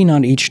 Maybe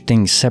not each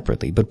thing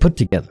separately, but put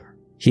together.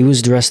 He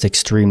was dressed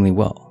extremely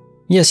well.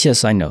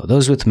 Yes, I know,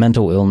 those with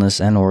mental illness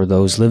and or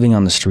those living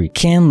on the street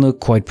can look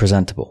quite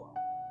presentable.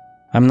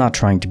 I'm not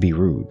trying to be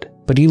rude,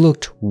 but he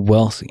looked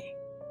wealthy.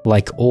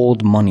 Like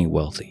old money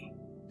wealthy.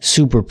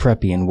 Super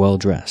preppy and well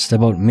dressed,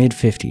 about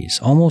mid-50s,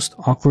 almost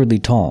awkwardly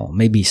tall,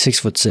 maybe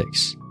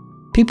 6'6".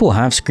 People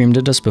have screamed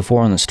at us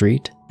before on the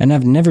street, and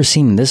I've never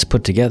seen this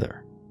put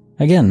together.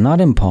 Again,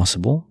 not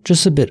impossible,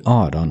 just a bit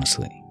odd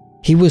honestly.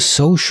 He was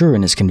so sure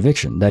in his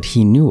conviction that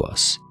he knew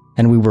us,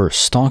 and we were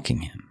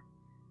stalking him.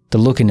 The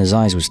look in his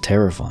eyes was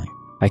terrifying.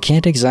 I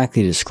can't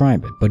exactly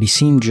describe it, but he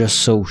seemed just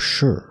so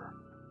sure.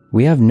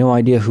 We have no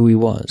idea who he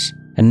was,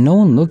 and no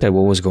one looked at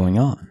what was going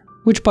on,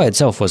 which by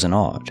itself wasn't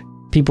odd.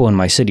 People in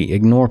my city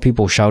ignore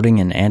people shouting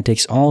and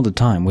antics all the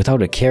time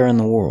without a care in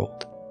the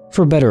world,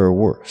 for better or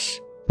worse.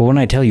 But when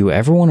I tell you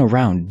everyone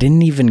around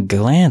didn't even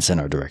glance in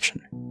our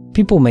direction.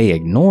 People may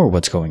ignore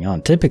what's going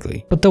on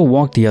typically, but they'll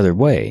walk the other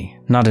way,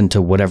 not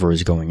into whatever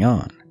is going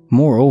on.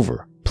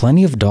 Moreover,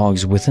 plenty of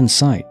dogs within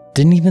sight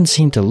didn't even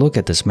seem to look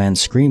at this man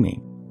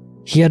screaming.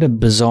 He had a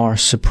bizarre,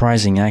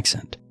 surprising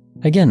accent.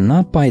 Again,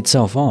 not by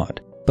itself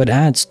odd, but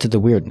adds to the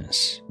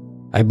weirdness.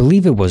 I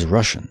believe it was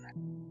Russian.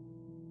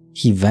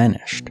 He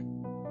vanished.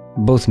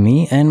 Both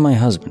me and my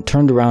husband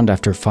turned around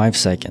after 5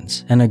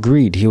 seconds and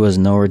agreed he was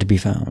nowhere to be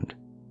found.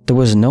 There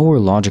was nowhere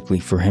logically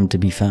for him to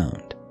be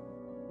found.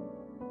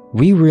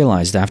 We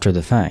realized after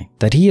the fact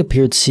that he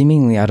appeared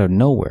seemingly out of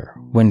nowhere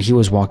when he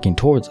was walking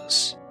towards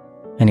us.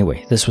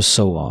 Anyway, this was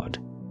so odd.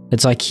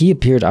 It's like he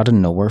appeared out of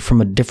nowhere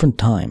from a different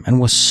time and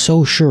was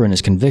so sure in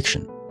his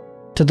conviction,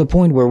 to the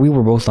point where we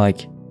were both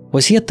like,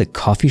 was he at the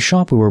coffee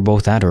shop we were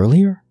both at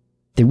earlier?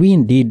 Did we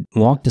indeed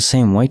walk the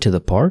same way to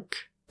the park?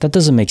 That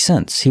doesn't make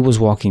sense. He was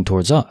walking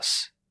towards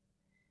us.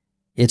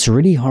 It's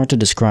really hard to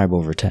describe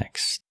over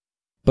text.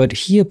 But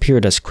he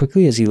appeared as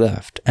quickly as he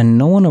left, and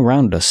no one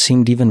around us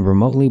seemed even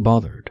remotely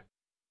bothered.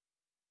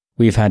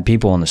 We've had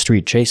people on the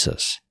street chase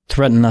us,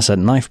 threaten us at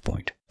knife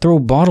point, throw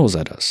bottles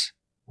at us.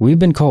 We've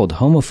been called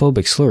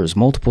homophobic slurs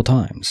multiple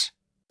times.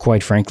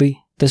 Quite frankly,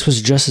 this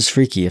was just as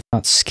freaky if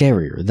not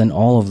scarier than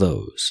all of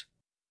those.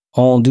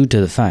 All due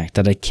to the fact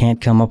that I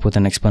can't come up with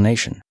an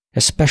explanation,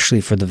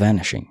 especially for the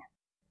vanishing.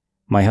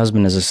 My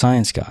husband is a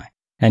science guy,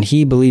 and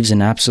he believes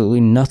in absolutely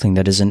nothing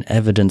that isn't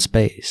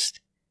evidence-based.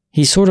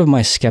 He's sort of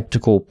my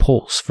skeptical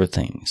pulse for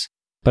things,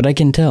 but I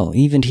can tell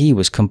even he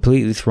was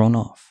completely thrown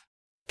off.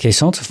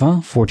 Question fin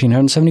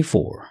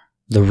 1474.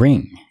 The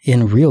Ring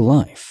in real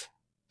life.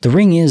 The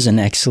Ring is an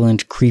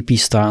excellent, creepy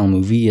style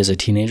movie as a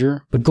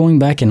teenager, but going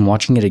back and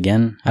watching it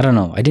again, I don't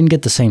know, I didn't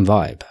get the same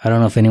vibe. I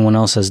don't know if anyone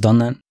else has done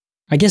that.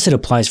 I guess it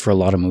applies for a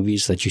lot of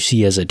movies that you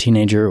see as a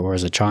teenager or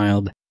as a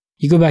child.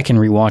 You go back and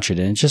rewatch it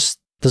and it just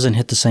doesn't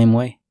hit the same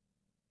way.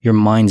 Your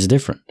mind's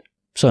different,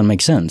 so it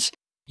makes sense.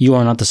 You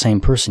are not the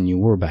same person you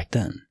were back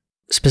then.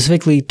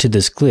 Specifically to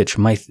this glitch,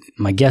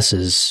 my guess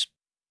is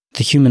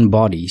the human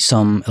body,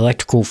 some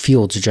electrical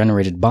fields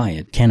generated by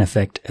it can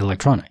affect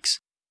electronics.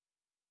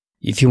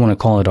 If you want to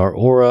call it our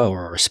aura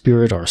or our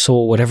spirit, our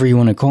soul, whatever you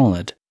want to call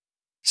it.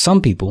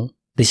 Some people,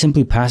 they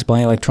simply pass by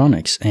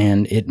electronics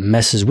and it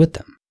messes with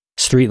them.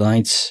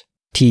 Streetlights,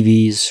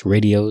 TVs,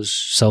 radios,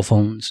 cell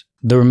phones,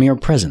 their mere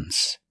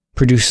presence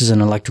produces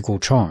an electrical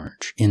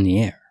charge in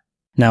the air.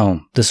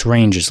 Now, this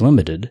range is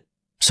limited,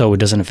 so it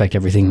doesn't affect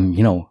everything,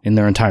 in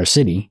their entire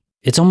city.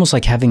 It's almost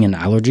like having an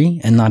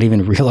allergy and not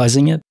even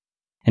realizing it,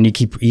 and you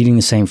keep eating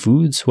the same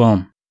foods.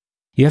 Well,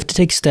 you have to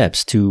take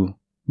steps to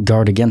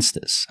guard against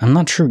this. I'm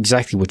not sure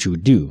exactly what you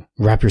would do.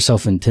 Wrap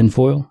yourself in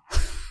tinfoil?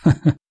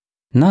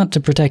 Not to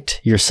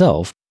protect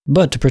yourself,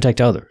 but to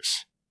protect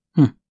others.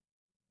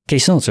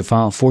 Case notes are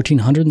file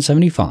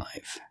 1475.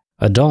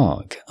 A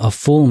dog, a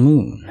full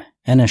moon,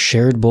 and a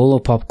shared bowl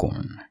of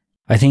popcorn.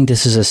 I think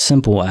this is as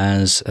simple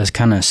as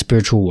kind of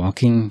spiritual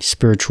walking,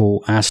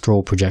 spiritual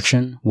astral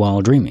projection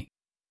while dreaming.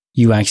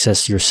 You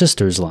access your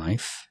sister's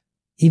life,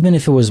 even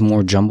if it was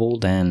more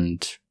jumbled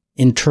and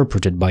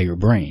interpreted by your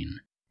brain,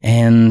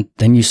 and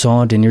then you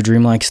saw it in your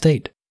dreamlike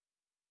state.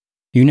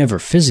 You never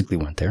physically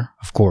went there,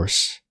 of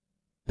course,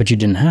 but you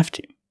didn't have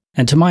to.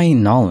 And to my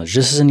knowledge,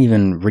 this isn't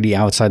even really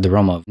outside the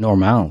realm of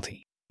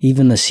normality.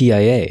 Even the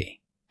CIA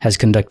has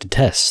conducted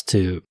tests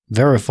to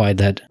verify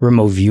that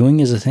remote viewing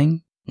is a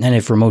thing. And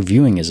if remote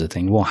viewing is a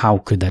thing, well, how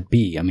could that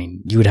be? I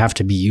mean, you would have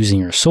to be using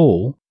your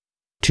soul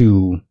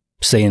to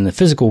stay in the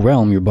physical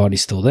realm. Your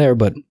body's still there,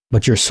 but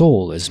your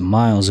soul is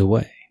miles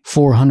away.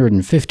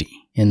 450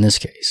 in this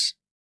case.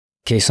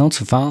 Case notes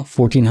for file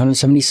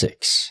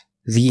 1476.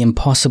 The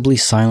Impossibly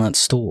Silent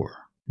Store.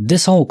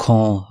 This I'll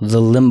call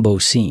the limbo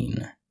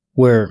scene,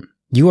 where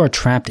you are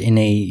trapped in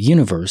a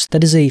universe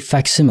that is a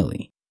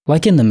facsimile,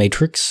 like in the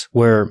Matrix,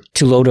 where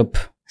to load up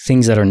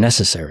things that are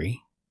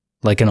necessary,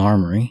 like an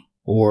armory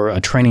or a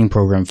training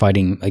program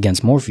fighting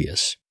against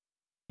Morpheus,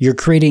 you're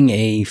creating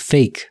a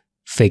fake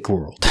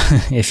world,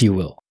 if you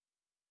will.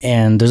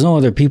 And there's no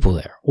other people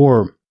there,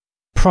 or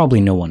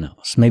probably no one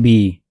else,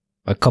 maybe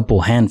a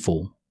couple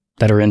handful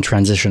that are in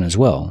transition as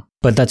well.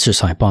 But that's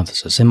just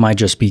hypothesis. It might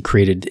just be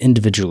created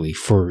individually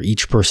for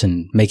each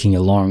person making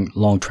a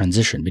long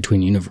transition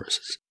between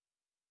universes.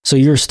 So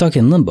you're stuck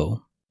in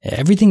limbo.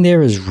 Everything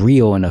there is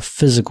real in a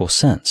physical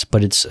sense,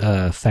 but it's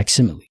a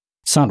facsimile.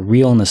 It's not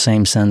real in the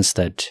same sense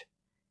that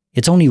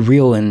it's only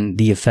real in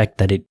the effect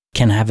that it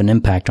can have an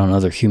impact on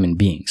other human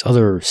beings,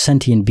 other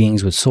sentient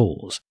beings with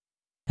souls.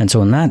 And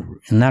so in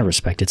that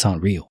respect, it's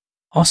not real.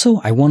 Also,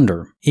 I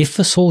wonder, if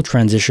a soul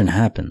transition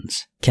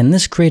happens, can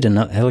this create an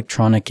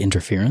electronic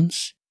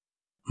interference?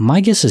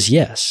 My guess is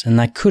yes, and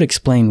that could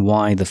explain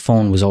why the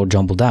phone was all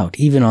jumbled out,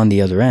 even on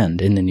the other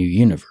end in the new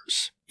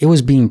universe. It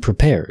was being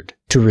prepared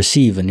to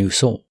receive a new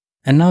soul.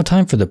 And now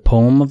time for the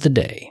poem of the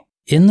day.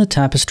 In the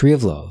tapestry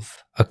of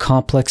love, a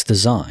complex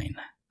design,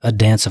 a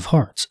dance of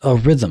hearts, a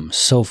rhythm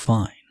so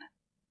fine.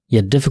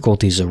 Yet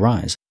difficulties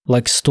arise,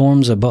 like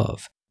storms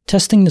above,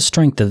 testing the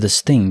strength of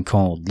this thing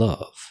called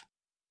love.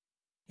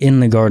 In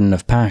the garden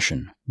of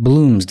passion,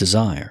 blooms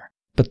desire,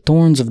 but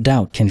thorns of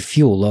doubt can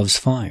fuel love's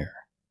fire.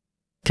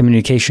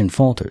 Communication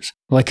falters,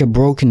 like a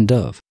broken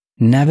dove,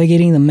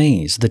 navigating the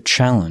maze, the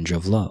challenge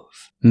of love.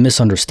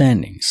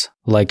 Misunderstandings,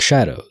 like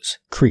shadows,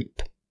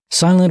 creep.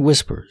 Silent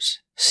whispers,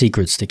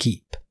 secrets to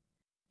keep.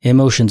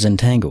 Emotions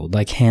entangled,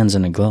 like hands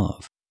in a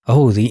glove.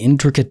 Oh, the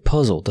intricate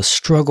puzzle, the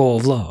struggle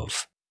of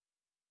love.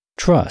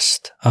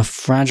 Trust, a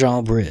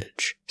fragile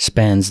bridge,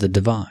 spans the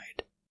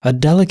divide. A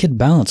delicate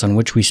balance on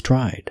which we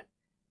stride.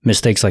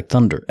 Mistakes like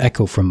thunder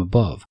echo from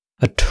above.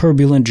 A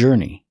turbulent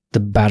journey, the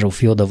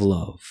battlefield of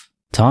love.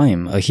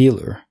 Time, a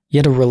healer,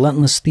 yet a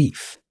relentless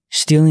thief,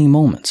 stealing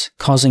moments,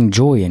 causing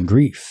joy and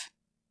grief.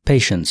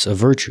 Patience, a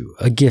virtue,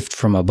 a gift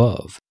from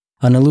above,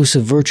 an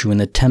elusive virtue in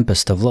the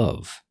tempest of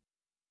love.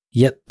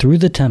 Yet through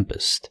the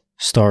tempest,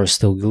 stars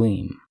still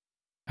gleam,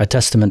 a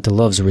testament to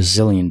love's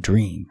resilient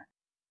dream.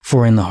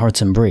 For in the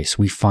heart's embrace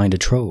we find a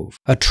trove,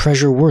 a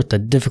treasure worth the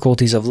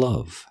difficulties of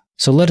love.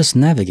 So let us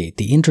navigate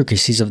the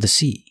intricacies of the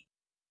sea,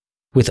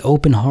 with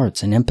open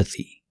hearts and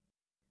empathy.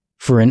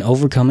 For in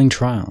overcoming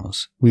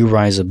trials, we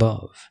rise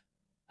above,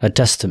 a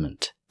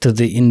testament to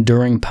the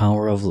enduring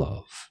power of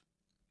love.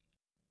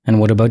 And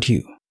what about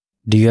you?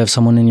 Do you have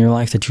someone in your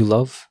life that you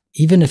love?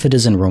 Even if it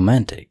isn't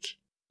romantic,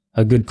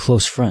 a good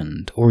close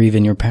friend, or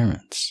even your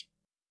parents.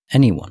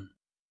 Anyone.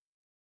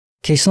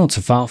 Case notes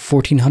of file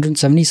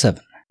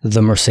 1477.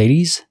 The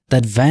Mercedes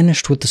that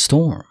vanished with the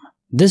storm.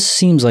 This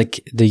seems like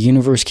the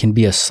universe can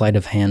be a sleight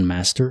of hand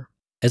master.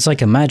 It's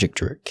like a magic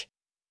trick.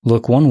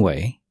 Look one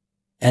way,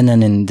 and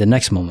then in the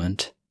next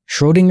moment,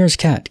 Schrodinger's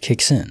cat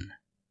kicks in,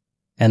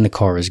 and the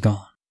car is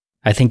gone.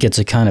 I think it's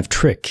a kind of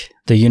trick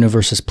the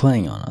universe is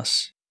playing on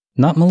us.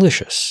 Not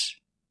malicious,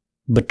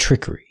 but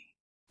trickery.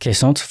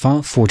 Case notes file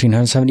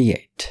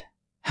 1478.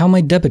 How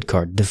my debit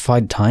card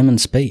defied time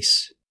and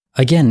space.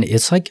 Again,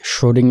 it's like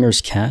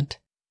Schrodinger's cat.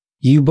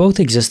 You both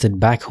existed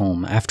back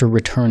home after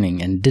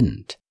returning and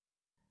didn't.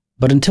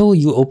 But until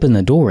you opened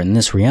the door in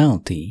this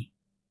reality,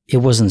 it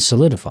wasn't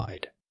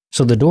solidified.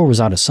 So the door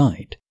was out of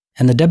sight.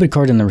 And the debit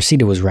card and the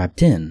receipt it was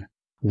wrapped in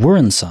were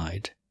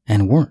inside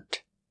and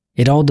weren't.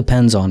 It all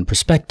depends on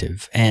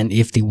perspective and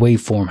if the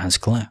waveform has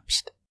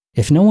collapsed.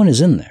 If no one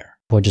is in there,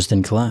 well, it just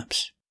didn't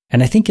collapse.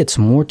 And I think it's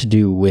more to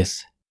do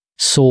with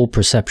soul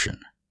perception.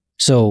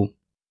 So,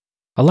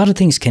 a lot of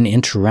things can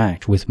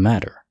interact with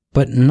matter,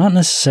 but not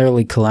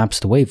necessarily collapse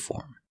the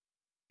waveform.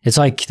 It's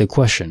like the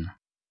question,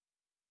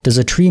 Does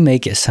a tree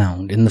make a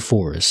sound in the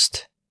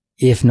forest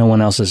if no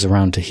one else is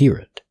around to hear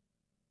it?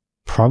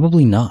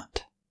 Probably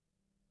not.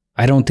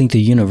 I don't think the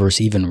universe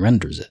even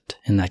renders it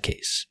in that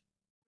case.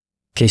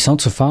 Question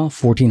file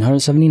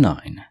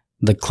 1479.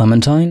 The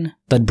Clementine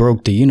that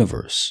broke the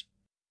universe.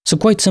 So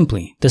quite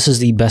simply, this is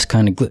the best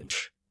kind of glitch.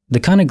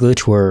 The kind of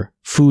glitch where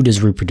food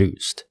is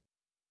reproduced.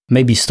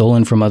 Maybe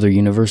stolen from other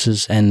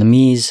universes, and the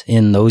me's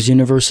in those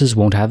universes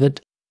won't have it,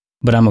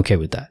 but I'm okay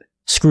with that.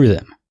 Screw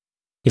them.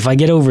 If I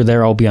get over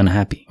there, I'll be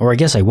unhappy. Or I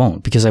guess I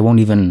won't, because I won't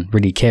even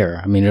really care.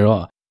 I mean,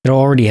 it'll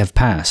already have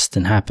passed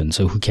and happened,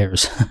 so who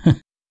cares?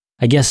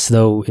 I guess,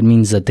 though, it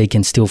means that they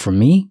can steal from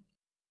me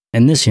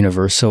in this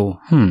universe, so,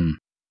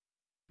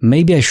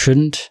 maybe I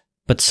shouldn't,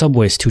 but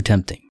Subway's too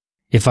tempting.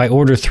 If I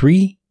order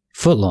 3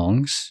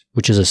 footlongs,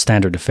 which is a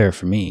standard affair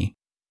for me,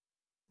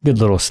 good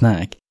little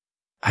snack,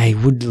 I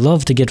would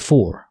love to get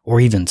 4, or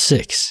even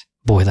 6.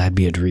 Boy, that'd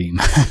be a dream.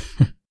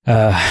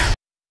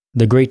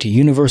 The great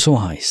universal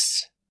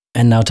heists.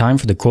 And now time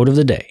for the quote of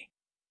the day.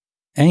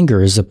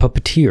 Anger is a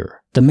puppeteer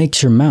that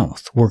makes your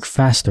mouth work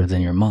faster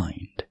than your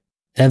mind.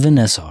 Evan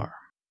S.R.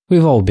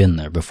 We've all been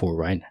there before,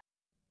 right?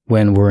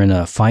 When we're in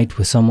a fight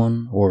with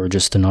someone, or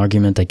just an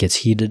argument that gets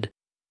heated,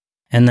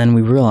 and then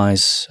we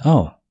realize,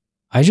 oh,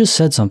 I just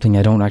said something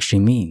I don't actually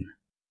mean.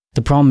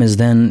 The problem is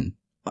then,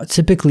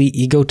 typically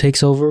ego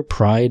takes over,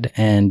 pride,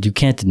 and you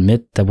can't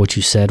admit that what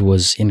you said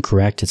was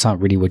incorrect, it's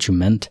not really what you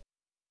meant.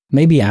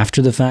 Maybe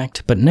after the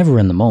fact, but never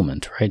in the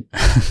moment, right?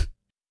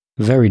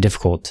 Very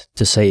difficult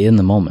to say in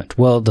the moment.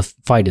 Well, the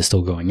fight is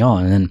still going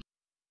on, and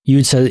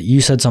you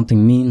said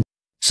something mean,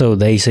 so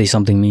they say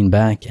something mean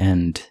back,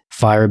 and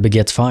fire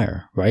begets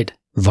fire, right?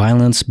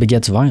 Violence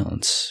begets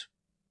violence.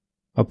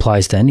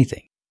 Applies to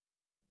anything.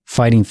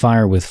 Fighting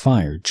fire with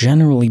fire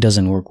generally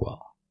doesn't work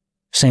well.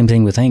 Same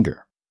thing with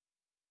anger.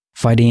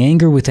 Fighting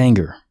anger with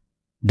anger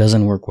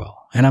doesn't work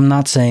well. And I'm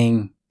not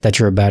saying that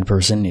you're a bad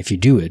person if you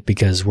do it,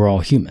 because we're all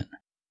human.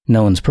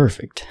 No one's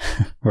perfect,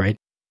 right?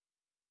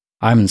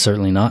 I'm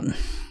certainly not.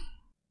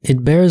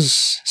 It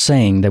bears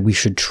saying that we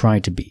should try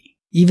to be.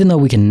 Even though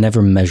we can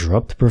never measure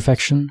up to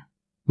perfection,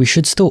 we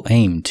should still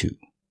aim to.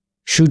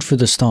 Shoot for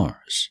the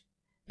stars.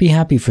 Be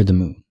happy for the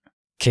moon.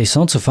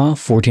 Question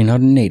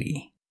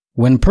 1480.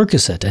 When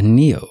Percocet and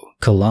Neo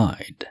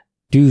collide,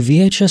 do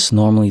VHS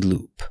normally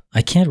loop?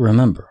 I can't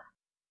remember.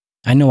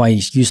 I know I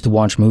used to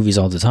watch movies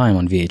all the time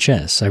on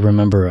VHS. I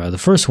remember the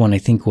first one I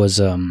think was,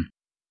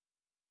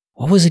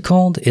 what was it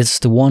called? It's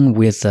the one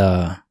with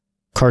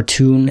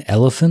cartoon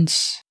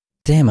elephants.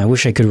 Damn, I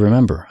wish I could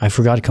remember. I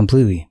forgot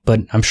completely,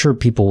 but I'm sure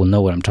people will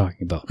know what I'm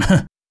talking about.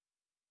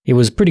 It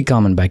was pretty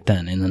common back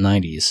then in the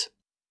 90s.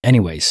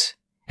 Anyways,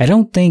 I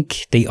don't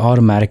think they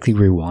automatically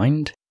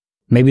rewind.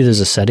 Maybe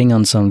there's a setting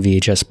on some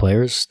VHS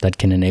players that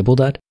can enable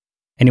that.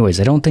 Anyways,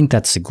 I don't think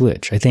that's the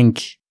glitch. I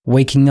think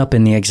waking up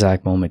in the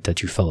exact moment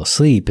that you fell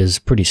asleep is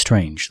pretty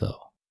strange, though.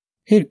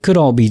 It could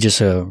all be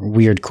just a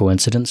weird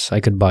coincidence.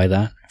 I could buy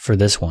that for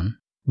this one.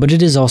 But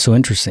it is also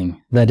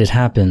interesting that it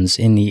happens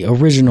in the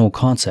original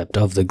concept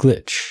of the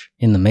glitch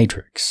in the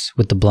Matrix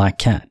with the black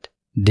cat,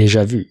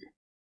 déjà vu.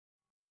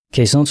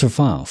 Question sur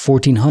file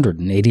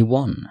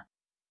 1481.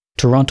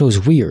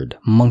 Toronto's weird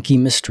monkey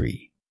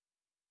mystery.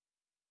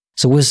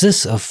 So was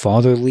this a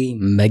fatherly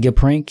mega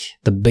prank,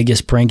 the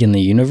biggest prank in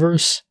the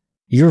universe?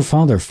 Your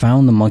father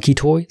found the monkey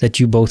toy that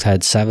you both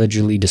had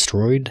savagely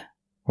destroyed,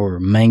 or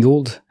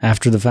mangled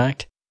after the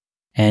fact,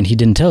 and he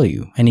didn't tell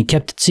you, and he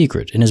kept it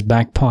secret in his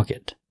back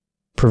pocket,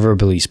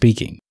 proverbially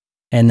speaking,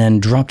 and then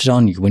dropped it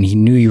on you when he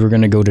knew you were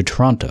going to go to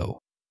Toronto,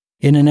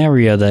 in an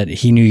area that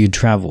he knew you'd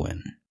travel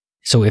in.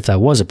 So if that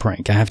was a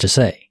prank, I have to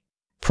say,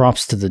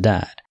 props to the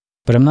dad,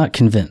 but I'm not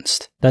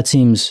convinced. That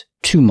seems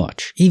too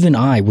much. Even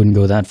I wouldn't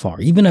go that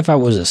far. Even if I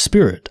was a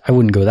spirit, I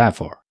wouldn't go that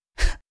far.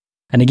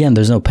 And again,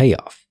 there's no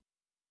payoff.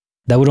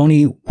 That would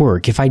only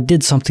work if I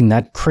did something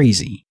that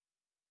crazy.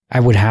 I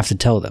would have to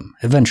tell them,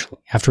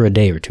 eventually, after a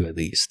day or two at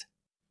least.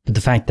 But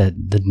the fact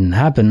that didn't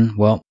happen,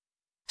 well,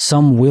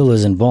 some will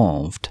is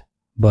involved,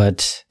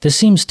 but this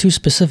seems too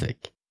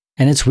specific.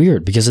 And it's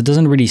weird because it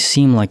doesn't really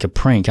seem like a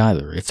prank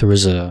either if there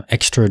was an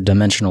extra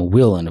dimensional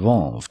will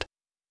involved.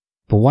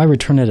 But why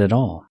return it at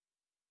all?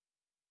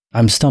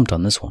 I'm stumped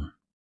on this one.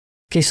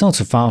 Question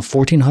sur file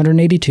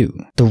 1482.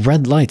 The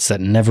red lights that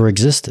never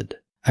existed.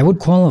 I would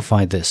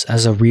qualify this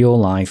as a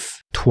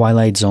real-life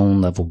Twilight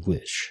Zone level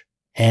glitch.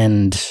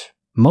 And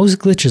most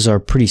glitches are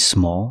pretty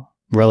small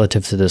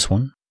relative to this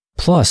one.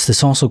 Plus,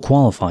 this also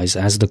qualifies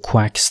as the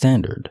quack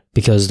standard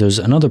because there's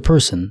another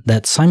person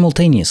that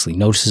simultaneously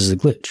notices the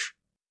glitch.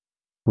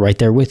 Right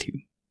there with you.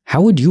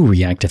 How would you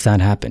react if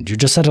that happened? You're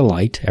just at a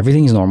light,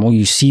 everything's normal,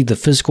 you see the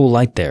physical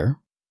light there.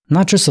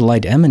 Not just the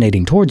light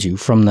emanating towards you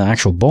from the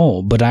actual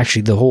ball, but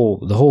actually the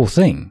whole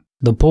thing.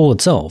 The pole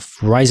itself,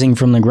 rising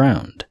from the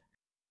ground.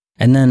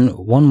 And then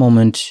one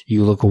moment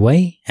you look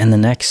away, and the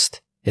next,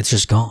 it's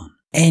just gone.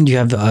 And you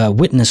have a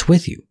witness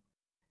with you.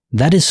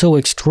 That is so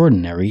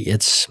extraordinary,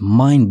 it's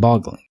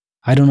mind-boggling.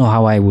 I don't know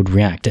how I would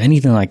react to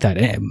anything like that.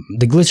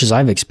 The glitches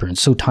I've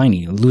experienced, so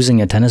tiny,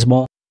 losing a tennis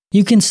ball,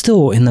 you can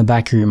still, in the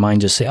back of your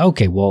mind, just say,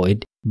 okay, well,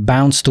 it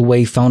bounced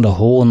away, found a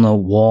hole in the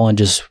wall, and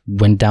just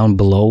went down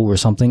below or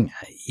something.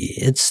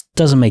 It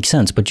doesn't make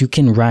sense, but you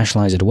can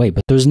rationalize it away.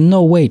 But there's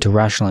no way to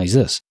rationalize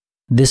this.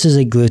 This is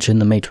a glitch in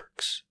the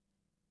Matrix.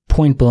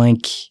 Point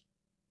blank,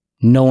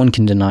 no one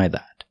can deny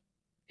that.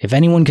 If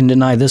anyone can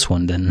deny this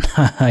one, then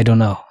I don't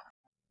know.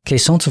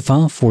 Question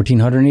suivant,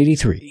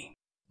 1483.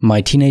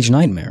 My teenage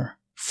nightmare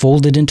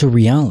folded into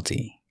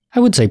reality. I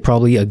would say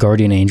probably a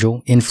guardian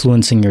angel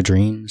influencing your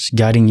dreams,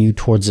 guiding you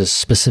towards a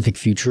specific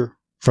future,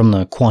 from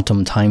the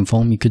quantum time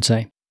foam, you could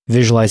say.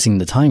 Visualizing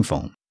the time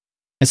foam.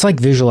 It's like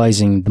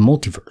visualizing the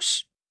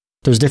multiverse.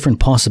 There's different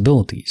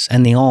possibilities,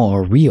 and they all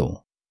are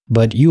real,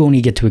 but you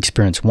only get to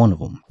experience one of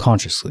them,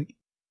 consciously.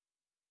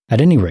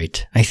 At any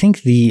rate, I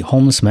think the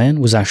homeless man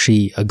was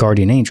actually a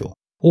guardian angel,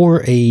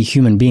 or a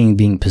human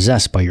being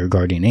possessed by your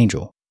guardian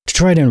angel, to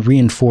try to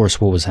reinforce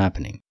what was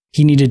happening.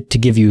 He needed to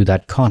give you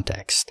that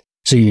context,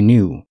 so you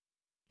knew,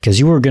 because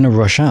you were going to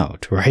rush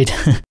out, right?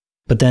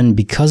 But then,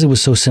 because it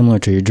was so similar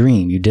to your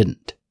dream, you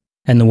didn't.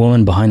 And the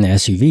woman behind the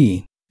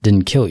SUV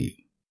didn't kill you.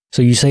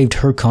 So you saved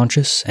her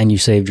conscious, and you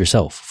saved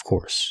yourself, of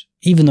course.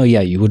 Even though,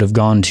 yeah, you would have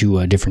gone to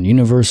a different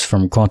universe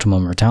from quantum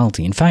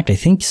immortality. In fact, I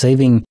think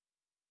saving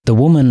the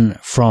woman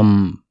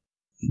from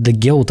the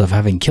guilt of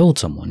having killed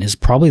someone is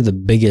probably the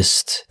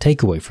biggest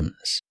takeaway from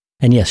this.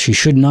 And yes, she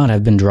should not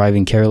have been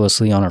driving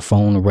carelessly on her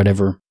phone or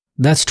whatever.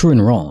 That's true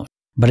and wrong.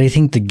 But I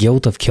think the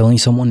guilt of killing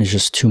someone is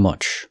just too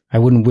much. I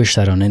wouldn't wish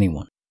that on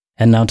anyone.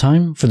 And now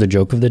time for the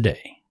joke of the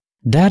day.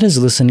 Dad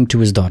is listening to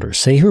his daughter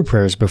say her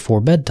prayers before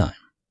bedtime.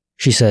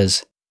 She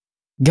says,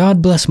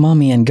 "God bless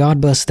Mommy and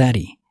God bless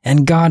Daddy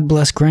and God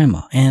bless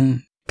Grandma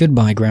and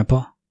goodbye,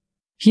 Grandpa."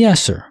 He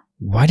asks her,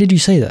 "Why did you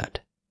say that?"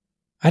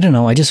 "I don't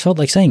know, I just felt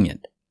like saying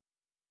it."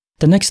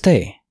 The next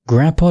day,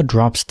 Grandpa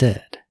drops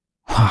dead.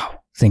 Wow,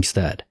 thinks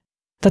Dad.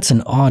 That's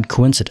an odd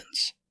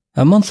coincidence.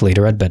 A month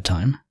later at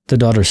bedtime, the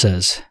daughter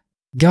says,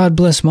 "God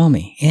bless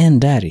Mommy and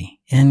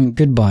Daddy and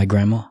goodbye,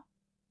 Grandma."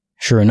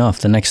 Sure enough,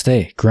 the next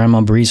day,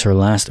 Grandma breathes her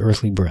last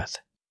earthly breath.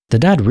 The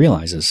dad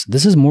realizes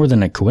this is more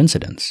than a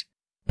coincidence,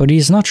 but he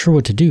is not sure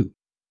what to do.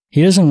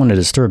 He doesn't want to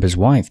disturb his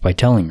wife by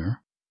telling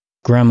her.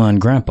 Grandma and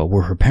Grandpa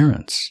were her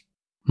parents.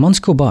 Months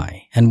go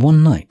by, and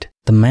one night,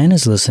 the man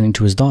is listening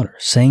to his daughter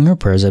saying her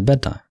prayers at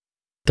bedtime.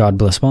 "God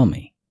bless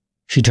Mommy."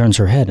 She turns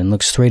her head and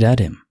looks straight at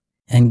him.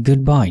 "And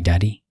goodbye,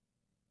 Daddy."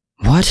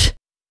 "What?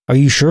 Are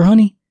you sure,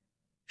 honey?"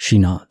 She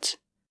nods.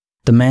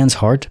 The man's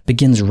heart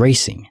begins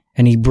racing,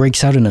 and he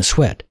breaks out in a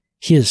sweat.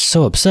 He is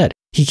so upset,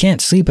 he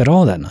can't sleep at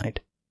all that night.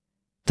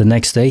 The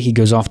next day, he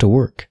goes off to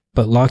work,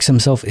 but locks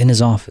himself in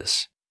his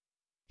office.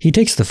 He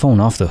takes the phone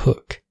off the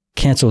hook,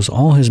 cancels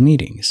all his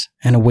meetings,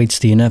 and awaits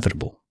the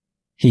inevitable.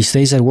 He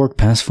stays at work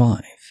past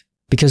 5,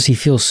 because he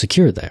feels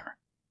secure there.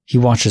 He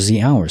watches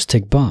the hours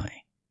tick by.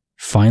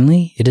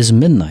 Finally, it is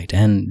midnight,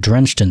 and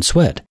drenched in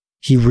sweat,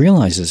 he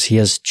realizes he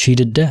has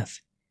cheated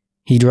death.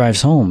 He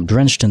drives home,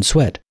 drenched in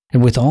sweat,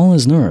 and with all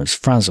his nerves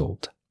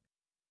frazzled.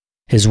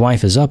 His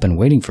wife is up and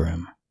waiting for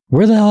him.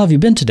 "Where the hell have you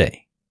been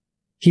today?"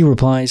 He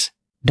replies,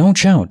 "Don't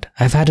shout,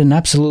 I've had an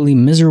absolutely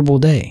miserable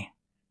day."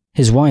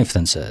 His wife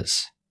then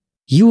says,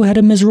 "You had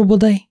a miserable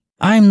day?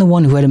 I'm the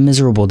one who had a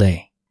miserable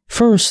day.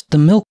 First, the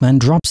milkman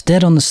drops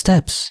dead on the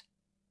steps."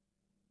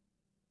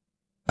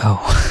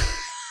 Oh.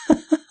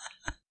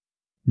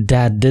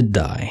 Dad did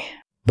die,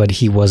 but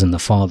he wasn't the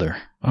father.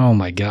 Oh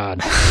my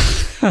god.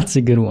 That's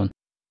a good one.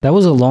 That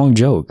was a long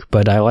joke,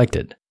 but I liked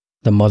it.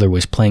 The mother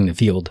was playing the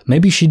field.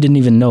 Maybe she didn't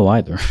even know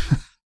either.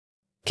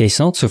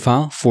 Question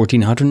suivant,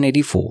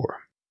 1484.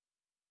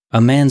 A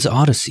man's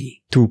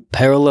odyssey through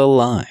parallel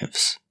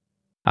lives.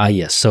 Ah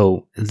yes,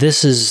 so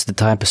this is the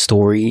type of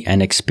story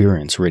and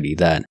experience really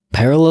that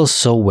parallels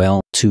so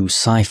well to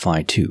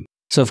sci-fi too.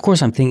 So of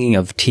course I'm thinking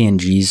of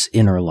TNG's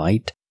Inner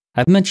Light.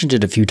 I've mentioned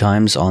it a few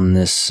times on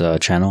this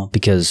channel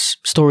because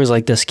stories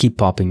like this keep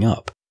popping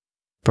up.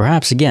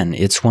 Perhaps again,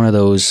 it's one of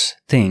those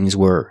things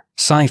where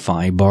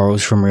sci-fi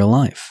borrows from real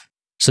life.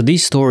 So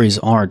these stories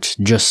aren't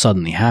just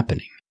suddenly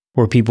happening,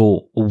 where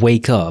people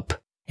wake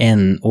up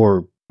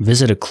or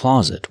visit a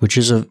closet, which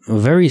is a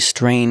very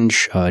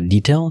strange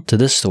detail to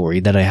this story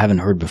that I haven't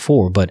heard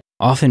before, but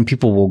often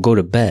people will go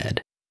to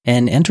bed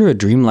and enter a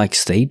dreamlike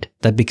state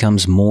that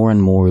becomes more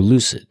and more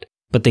lucid,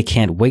 but they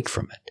can't wake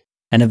from it.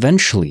 And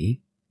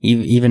eventually,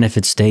 even if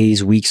it's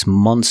days, weeks,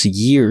 months,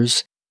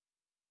 years,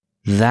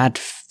 that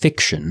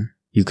fiction,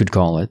 you could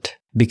call it,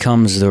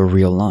 becomes their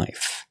real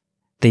life.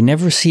 They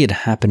never see it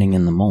happening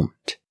in the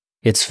moment.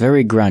 It's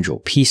very gradual,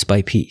 piece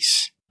by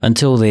piece,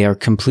 until they are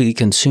completely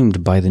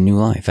consumed by the new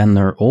life and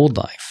their old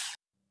life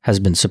has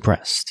been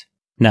suppressed.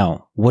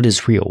 Now, what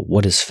is real?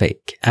 What is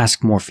fake?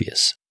 Ask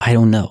Morpheus. I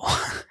don't know.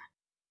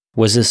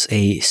 Was this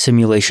a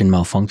simulation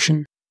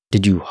malfunction?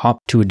 Did you hop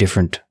to a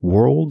different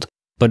world,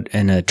 but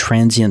in a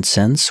transient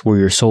sense where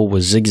your soul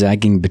was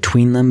zigzagging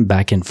between them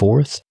back and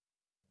forth?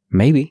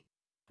 Maybe.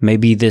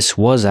 Maybe this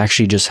was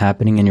actually just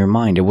happening in your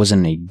mind. It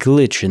wasn't a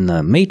glitch in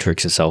the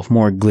matrix itself,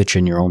 more a glitch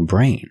in your own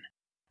brain.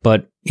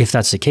 But if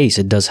that's the case,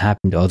 it does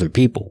happen to other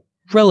people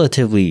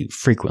relatively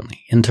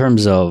frequently in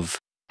terms of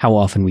how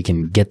often we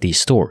can get these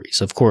stories.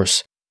 Of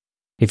course,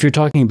 If you're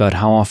talking about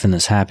how often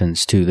this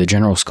happens to the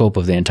general scope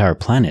of the entire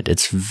planet,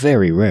 it's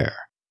very rare.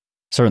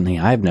 Certainly,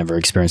 I've never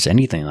experienced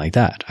anything like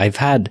that. I've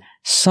had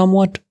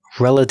somewhat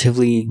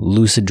relatively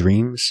lucid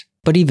dreams,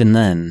 but even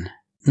then,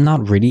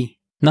 not really.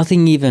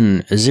 Nothing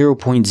even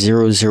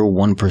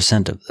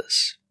 0.001% of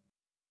this.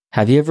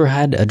 Have you ever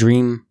had a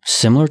dream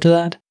similar to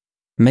that?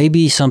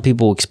 Maybe some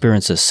people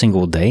experience a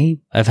single day.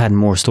 I've had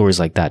more stories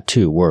like that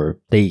too, where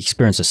they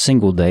experience a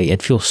single day,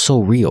 it feels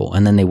so real,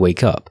 and then they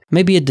wake up.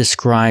 Maybe it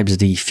describes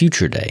the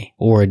future day,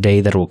 or a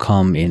day that will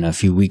come in a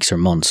few weeks or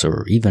months,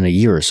 or even a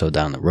year or so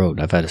down the road.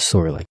 I've had a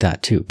story like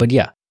that too. But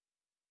yeah,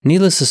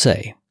 needless to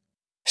say,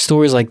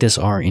 stories like this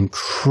are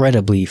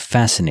incredibly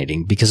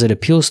fascinating because it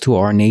appeals to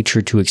our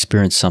nature to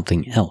experience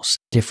something else,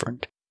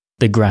 different.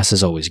 The grass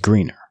is always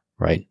greener,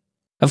 right?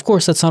 Of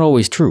course, that's not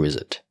always true, is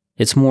it?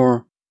 It's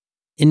more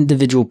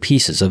individual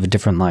pieces of a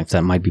different life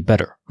that might be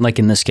better, like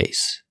in this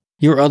case,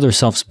 your other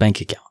self's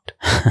bank account.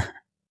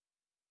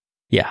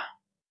 Yeah,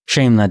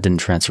 shame that didn't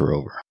transfer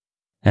over.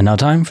 And now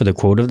time for the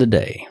quote of the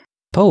day.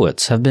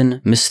 Poets have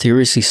been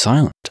mysteriously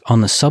silent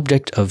on the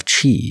subject of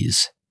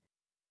cheese.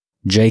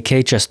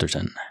 J.K.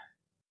 Chesterton.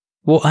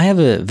 Well, I have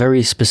a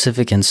very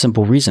specific and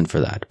simple reason for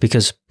that,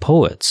 because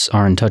poets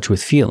are in touch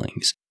with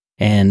feelings,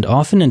 and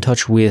often in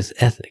touch with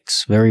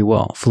ethics very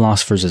well,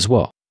 philosophers as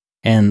well.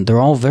 And they're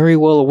all very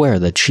well aware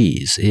that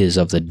cheese is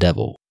of the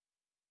devil.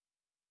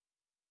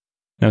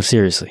 No,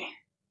 seriously,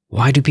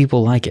 why do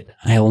people like it?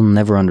 I'll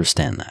never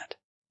understand that.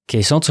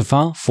 Question to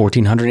file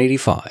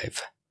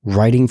 1485.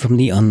 Writing from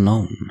the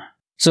unknown.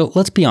 So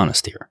let's be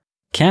honest here.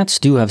 Cats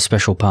do have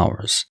special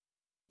powers.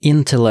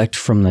 Intellect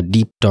from the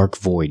deep dark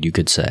void, you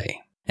could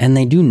say. And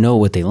they do know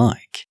what they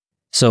like.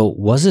 So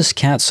was this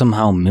cat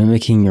somehow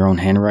mimicking your own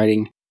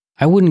handwriting?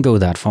 I wouldn't go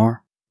that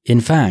far.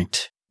 In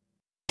fact,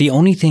 the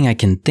only thing I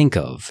can think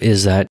of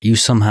is that you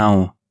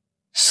somehow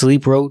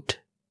sleep wrote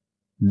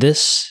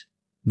this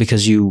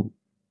because you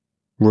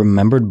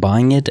remembered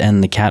buying it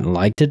and the cat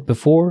liked it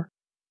before.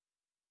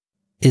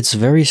 It's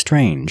very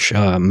strange.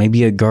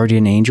 Maybe a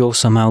guardian angel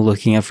somehow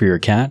looking out for your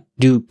cat?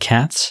 Do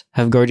cats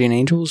have guardian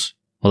angels?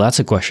 Well, that's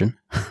a question.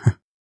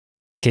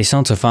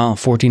 Question to file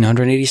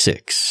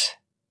 1486.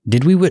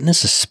 Did we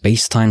witness a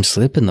space-time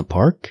slip in the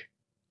park?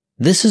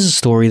 This is a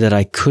story that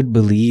I could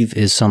believe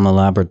is some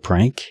elaborate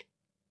prank.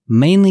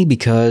 Mainly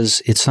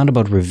because it's not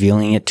about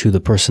revealing it to the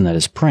person that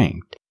is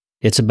pranked.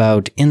 It's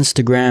about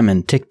Instagram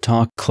and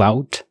TikTok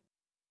clout,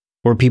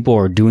 where people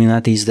are doing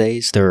that these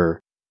days. They're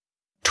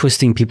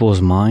twisting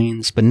people's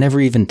minds, but never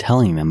even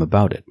telling them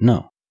about it.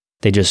 No,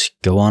 they just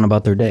go on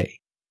about their day.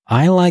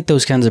 I like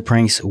those kinds of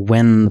pranks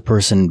when the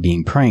person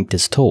being pranked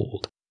is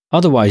told.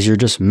 Otherwise, you're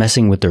just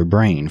messing with their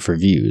brain for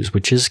views,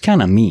 which is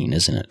kinda mean,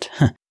 isn't it?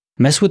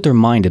 Mess with their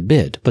mind a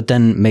bit, but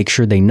then make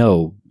sure they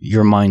know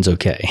your mind's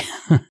okay.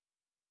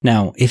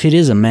 Now, if it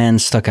is a man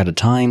stuck out of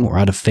time or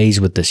out of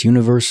phase with this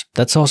universe,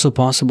 that's also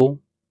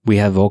possible. We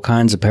have all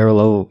kinds of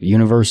parallel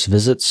universe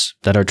visits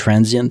that are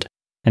transient,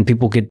 and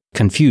people get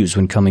confused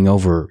when coming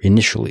over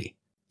initially.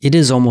 It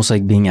is almost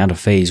like being out of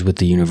phase with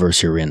the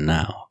universe you're in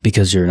now,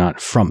 because you're not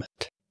from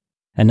it.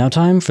 And now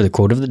time for the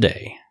quote of the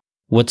day.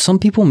 What some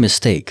people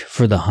mistake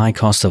for the high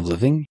cost of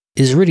living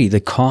is really the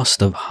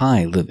cost of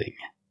high living.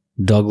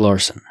 Doug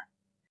Larson.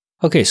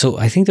 Okay, so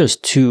I think there's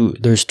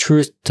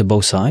truth to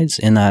both sides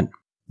in that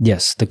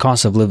yes, the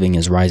cost of living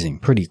is rising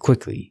pretty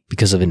quickly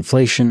because of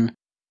inflation,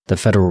 the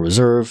Federal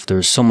Reserve,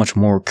 there's so much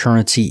more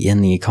currency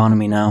in the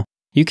economy now.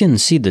 You can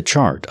see the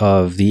chart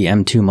of the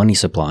M2 money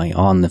supply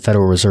on the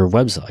Federal Reserve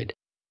website.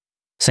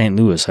 St.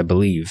 Louis, I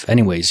believe.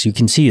 Anyways, you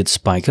can see it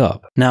spike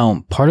up.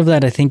 Now, part of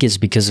that I think is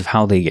because of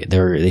how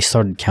they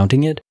started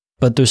counting it,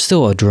 but there's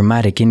still a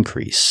dramatic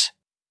increase,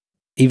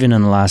 even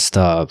in the last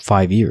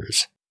 5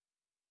 years,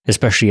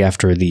 especially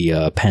after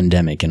the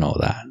pandemic and all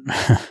that.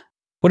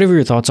 Whatever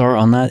your thoughts are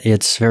on that,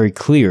 it's very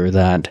clear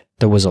that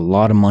there was a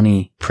lot of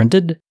money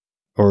printed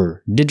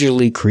or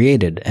digitally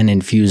created and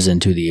infused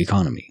into the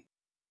economy.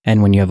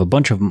 And when you have a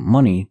bunch of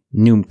money,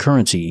 new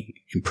currency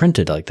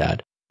printed like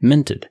that,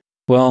 minted,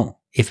 well,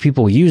 if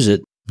people use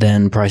it,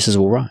 then prices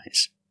will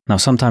rise. Now,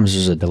 sometimes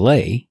there's a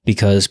delay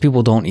because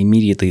people don't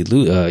immediately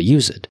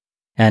use it.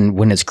 And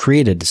when it's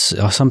created,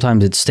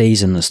 sometimes it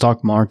stays in the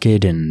stock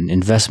market and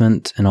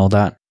investment and all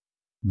that.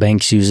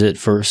 Banks use it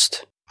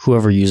first.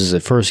 Whoever uses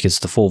it first gets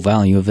the full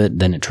value of it,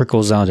 then it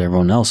trickles out to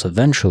everyone else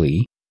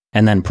eventually,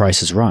 and then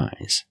prices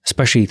rise.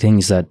 Especially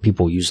things that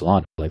people use a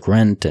lot, like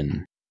rent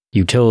and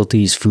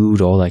utilities, food,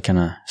 all that kind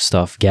of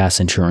stuff, gas,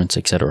 insurance,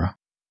 etc.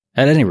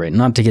 At any rate,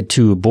 not to get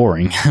too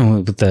boring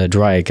with the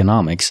dry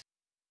economics,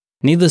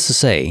 needless to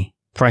say,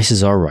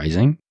 prices are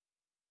rising,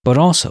 but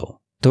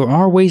also, there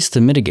are ways to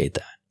mitigate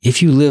that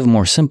if you live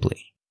more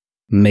simply.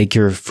 Make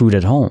your food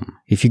at home.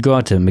 If you go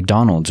out to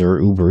McDonald's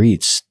or Uber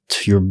Eats,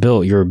 your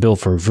bill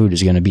for food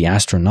is going to be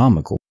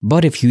astronomical.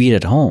 But if you eat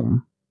at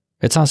home,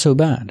 it's not so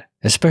bad,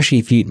 especially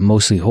if you eat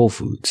mostly whole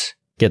foods.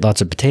 Get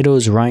lots of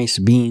potatoes, rice,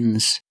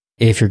 beans.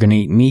 If you're going to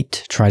eat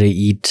meat, try to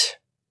eat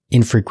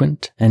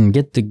infrequent and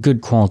get the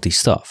good quality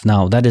stuff.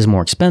 Now, that is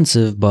more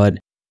expensive, but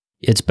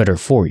it's better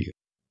for you.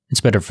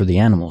 It's better for the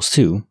animals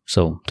too,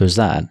 so there's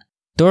that.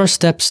 There are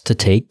steps to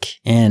take,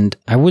 and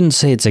I wouldn't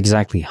say it's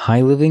exactly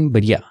high living,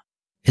 but yeah,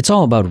 it's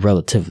all about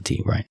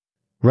relativity, right?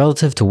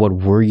 Relative to what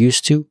we're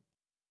used to,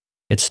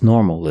 it's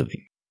normal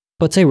living.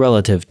 But say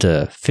relative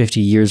to 50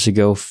 years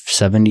ago,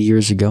 70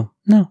 years ago,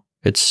 no,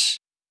 it's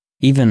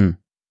even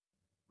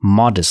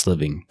modest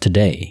living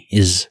today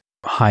is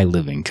high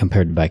living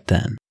compared to back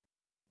then.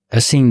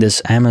 I've seen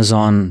this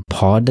Amazon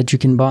pod that you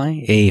can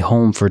buy, a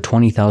home for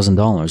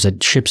 $20,000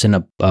 that ships in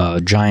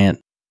a giant,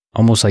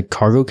 almost like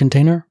cargo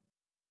container.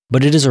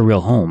 But it is a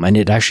real home, and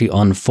it actually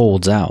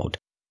unfolds out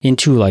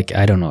into like,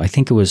 I don't know, I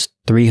think it was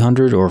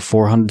 300 or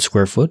 400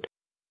 square foot.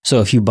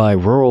 So if you buy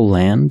rural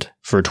land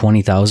for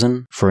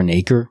 $20,000 for an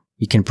acre,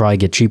 you can probably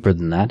get cheaper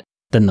than that.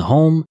 Then the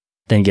home,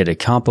 then get a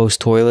compost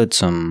toilet,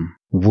 some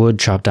wood,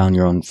 chop down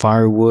your own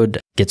firewood,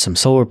 get some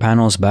solar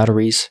panels,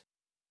 batteries.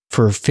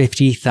 For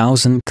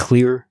 $50,000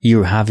 clear,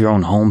 you have your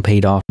own home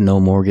paid off, no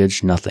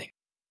mortgage, nothing.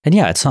 And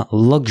yeah, it's not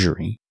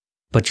luxury,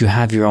 but you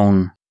have your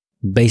own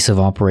base of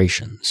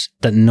operations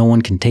that no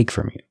one can take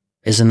from you.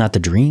 Isn't that the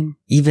dream?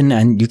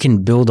 And you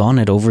can build on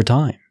it over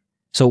time.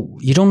 So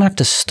you don't have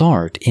to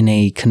start in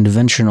a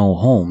conventional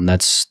home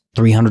that's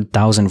 $300,000,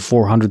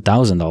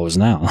 $400,000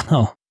 now.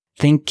 No.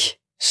 Think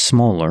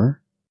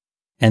smaller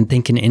and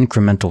think in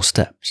incremental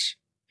steps.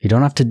 You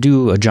don't have to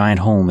do a giant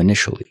home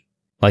initially.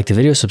 Like the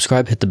video,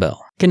 subscribe, hit the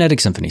bell. Kinetic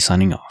Symphony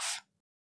signing off.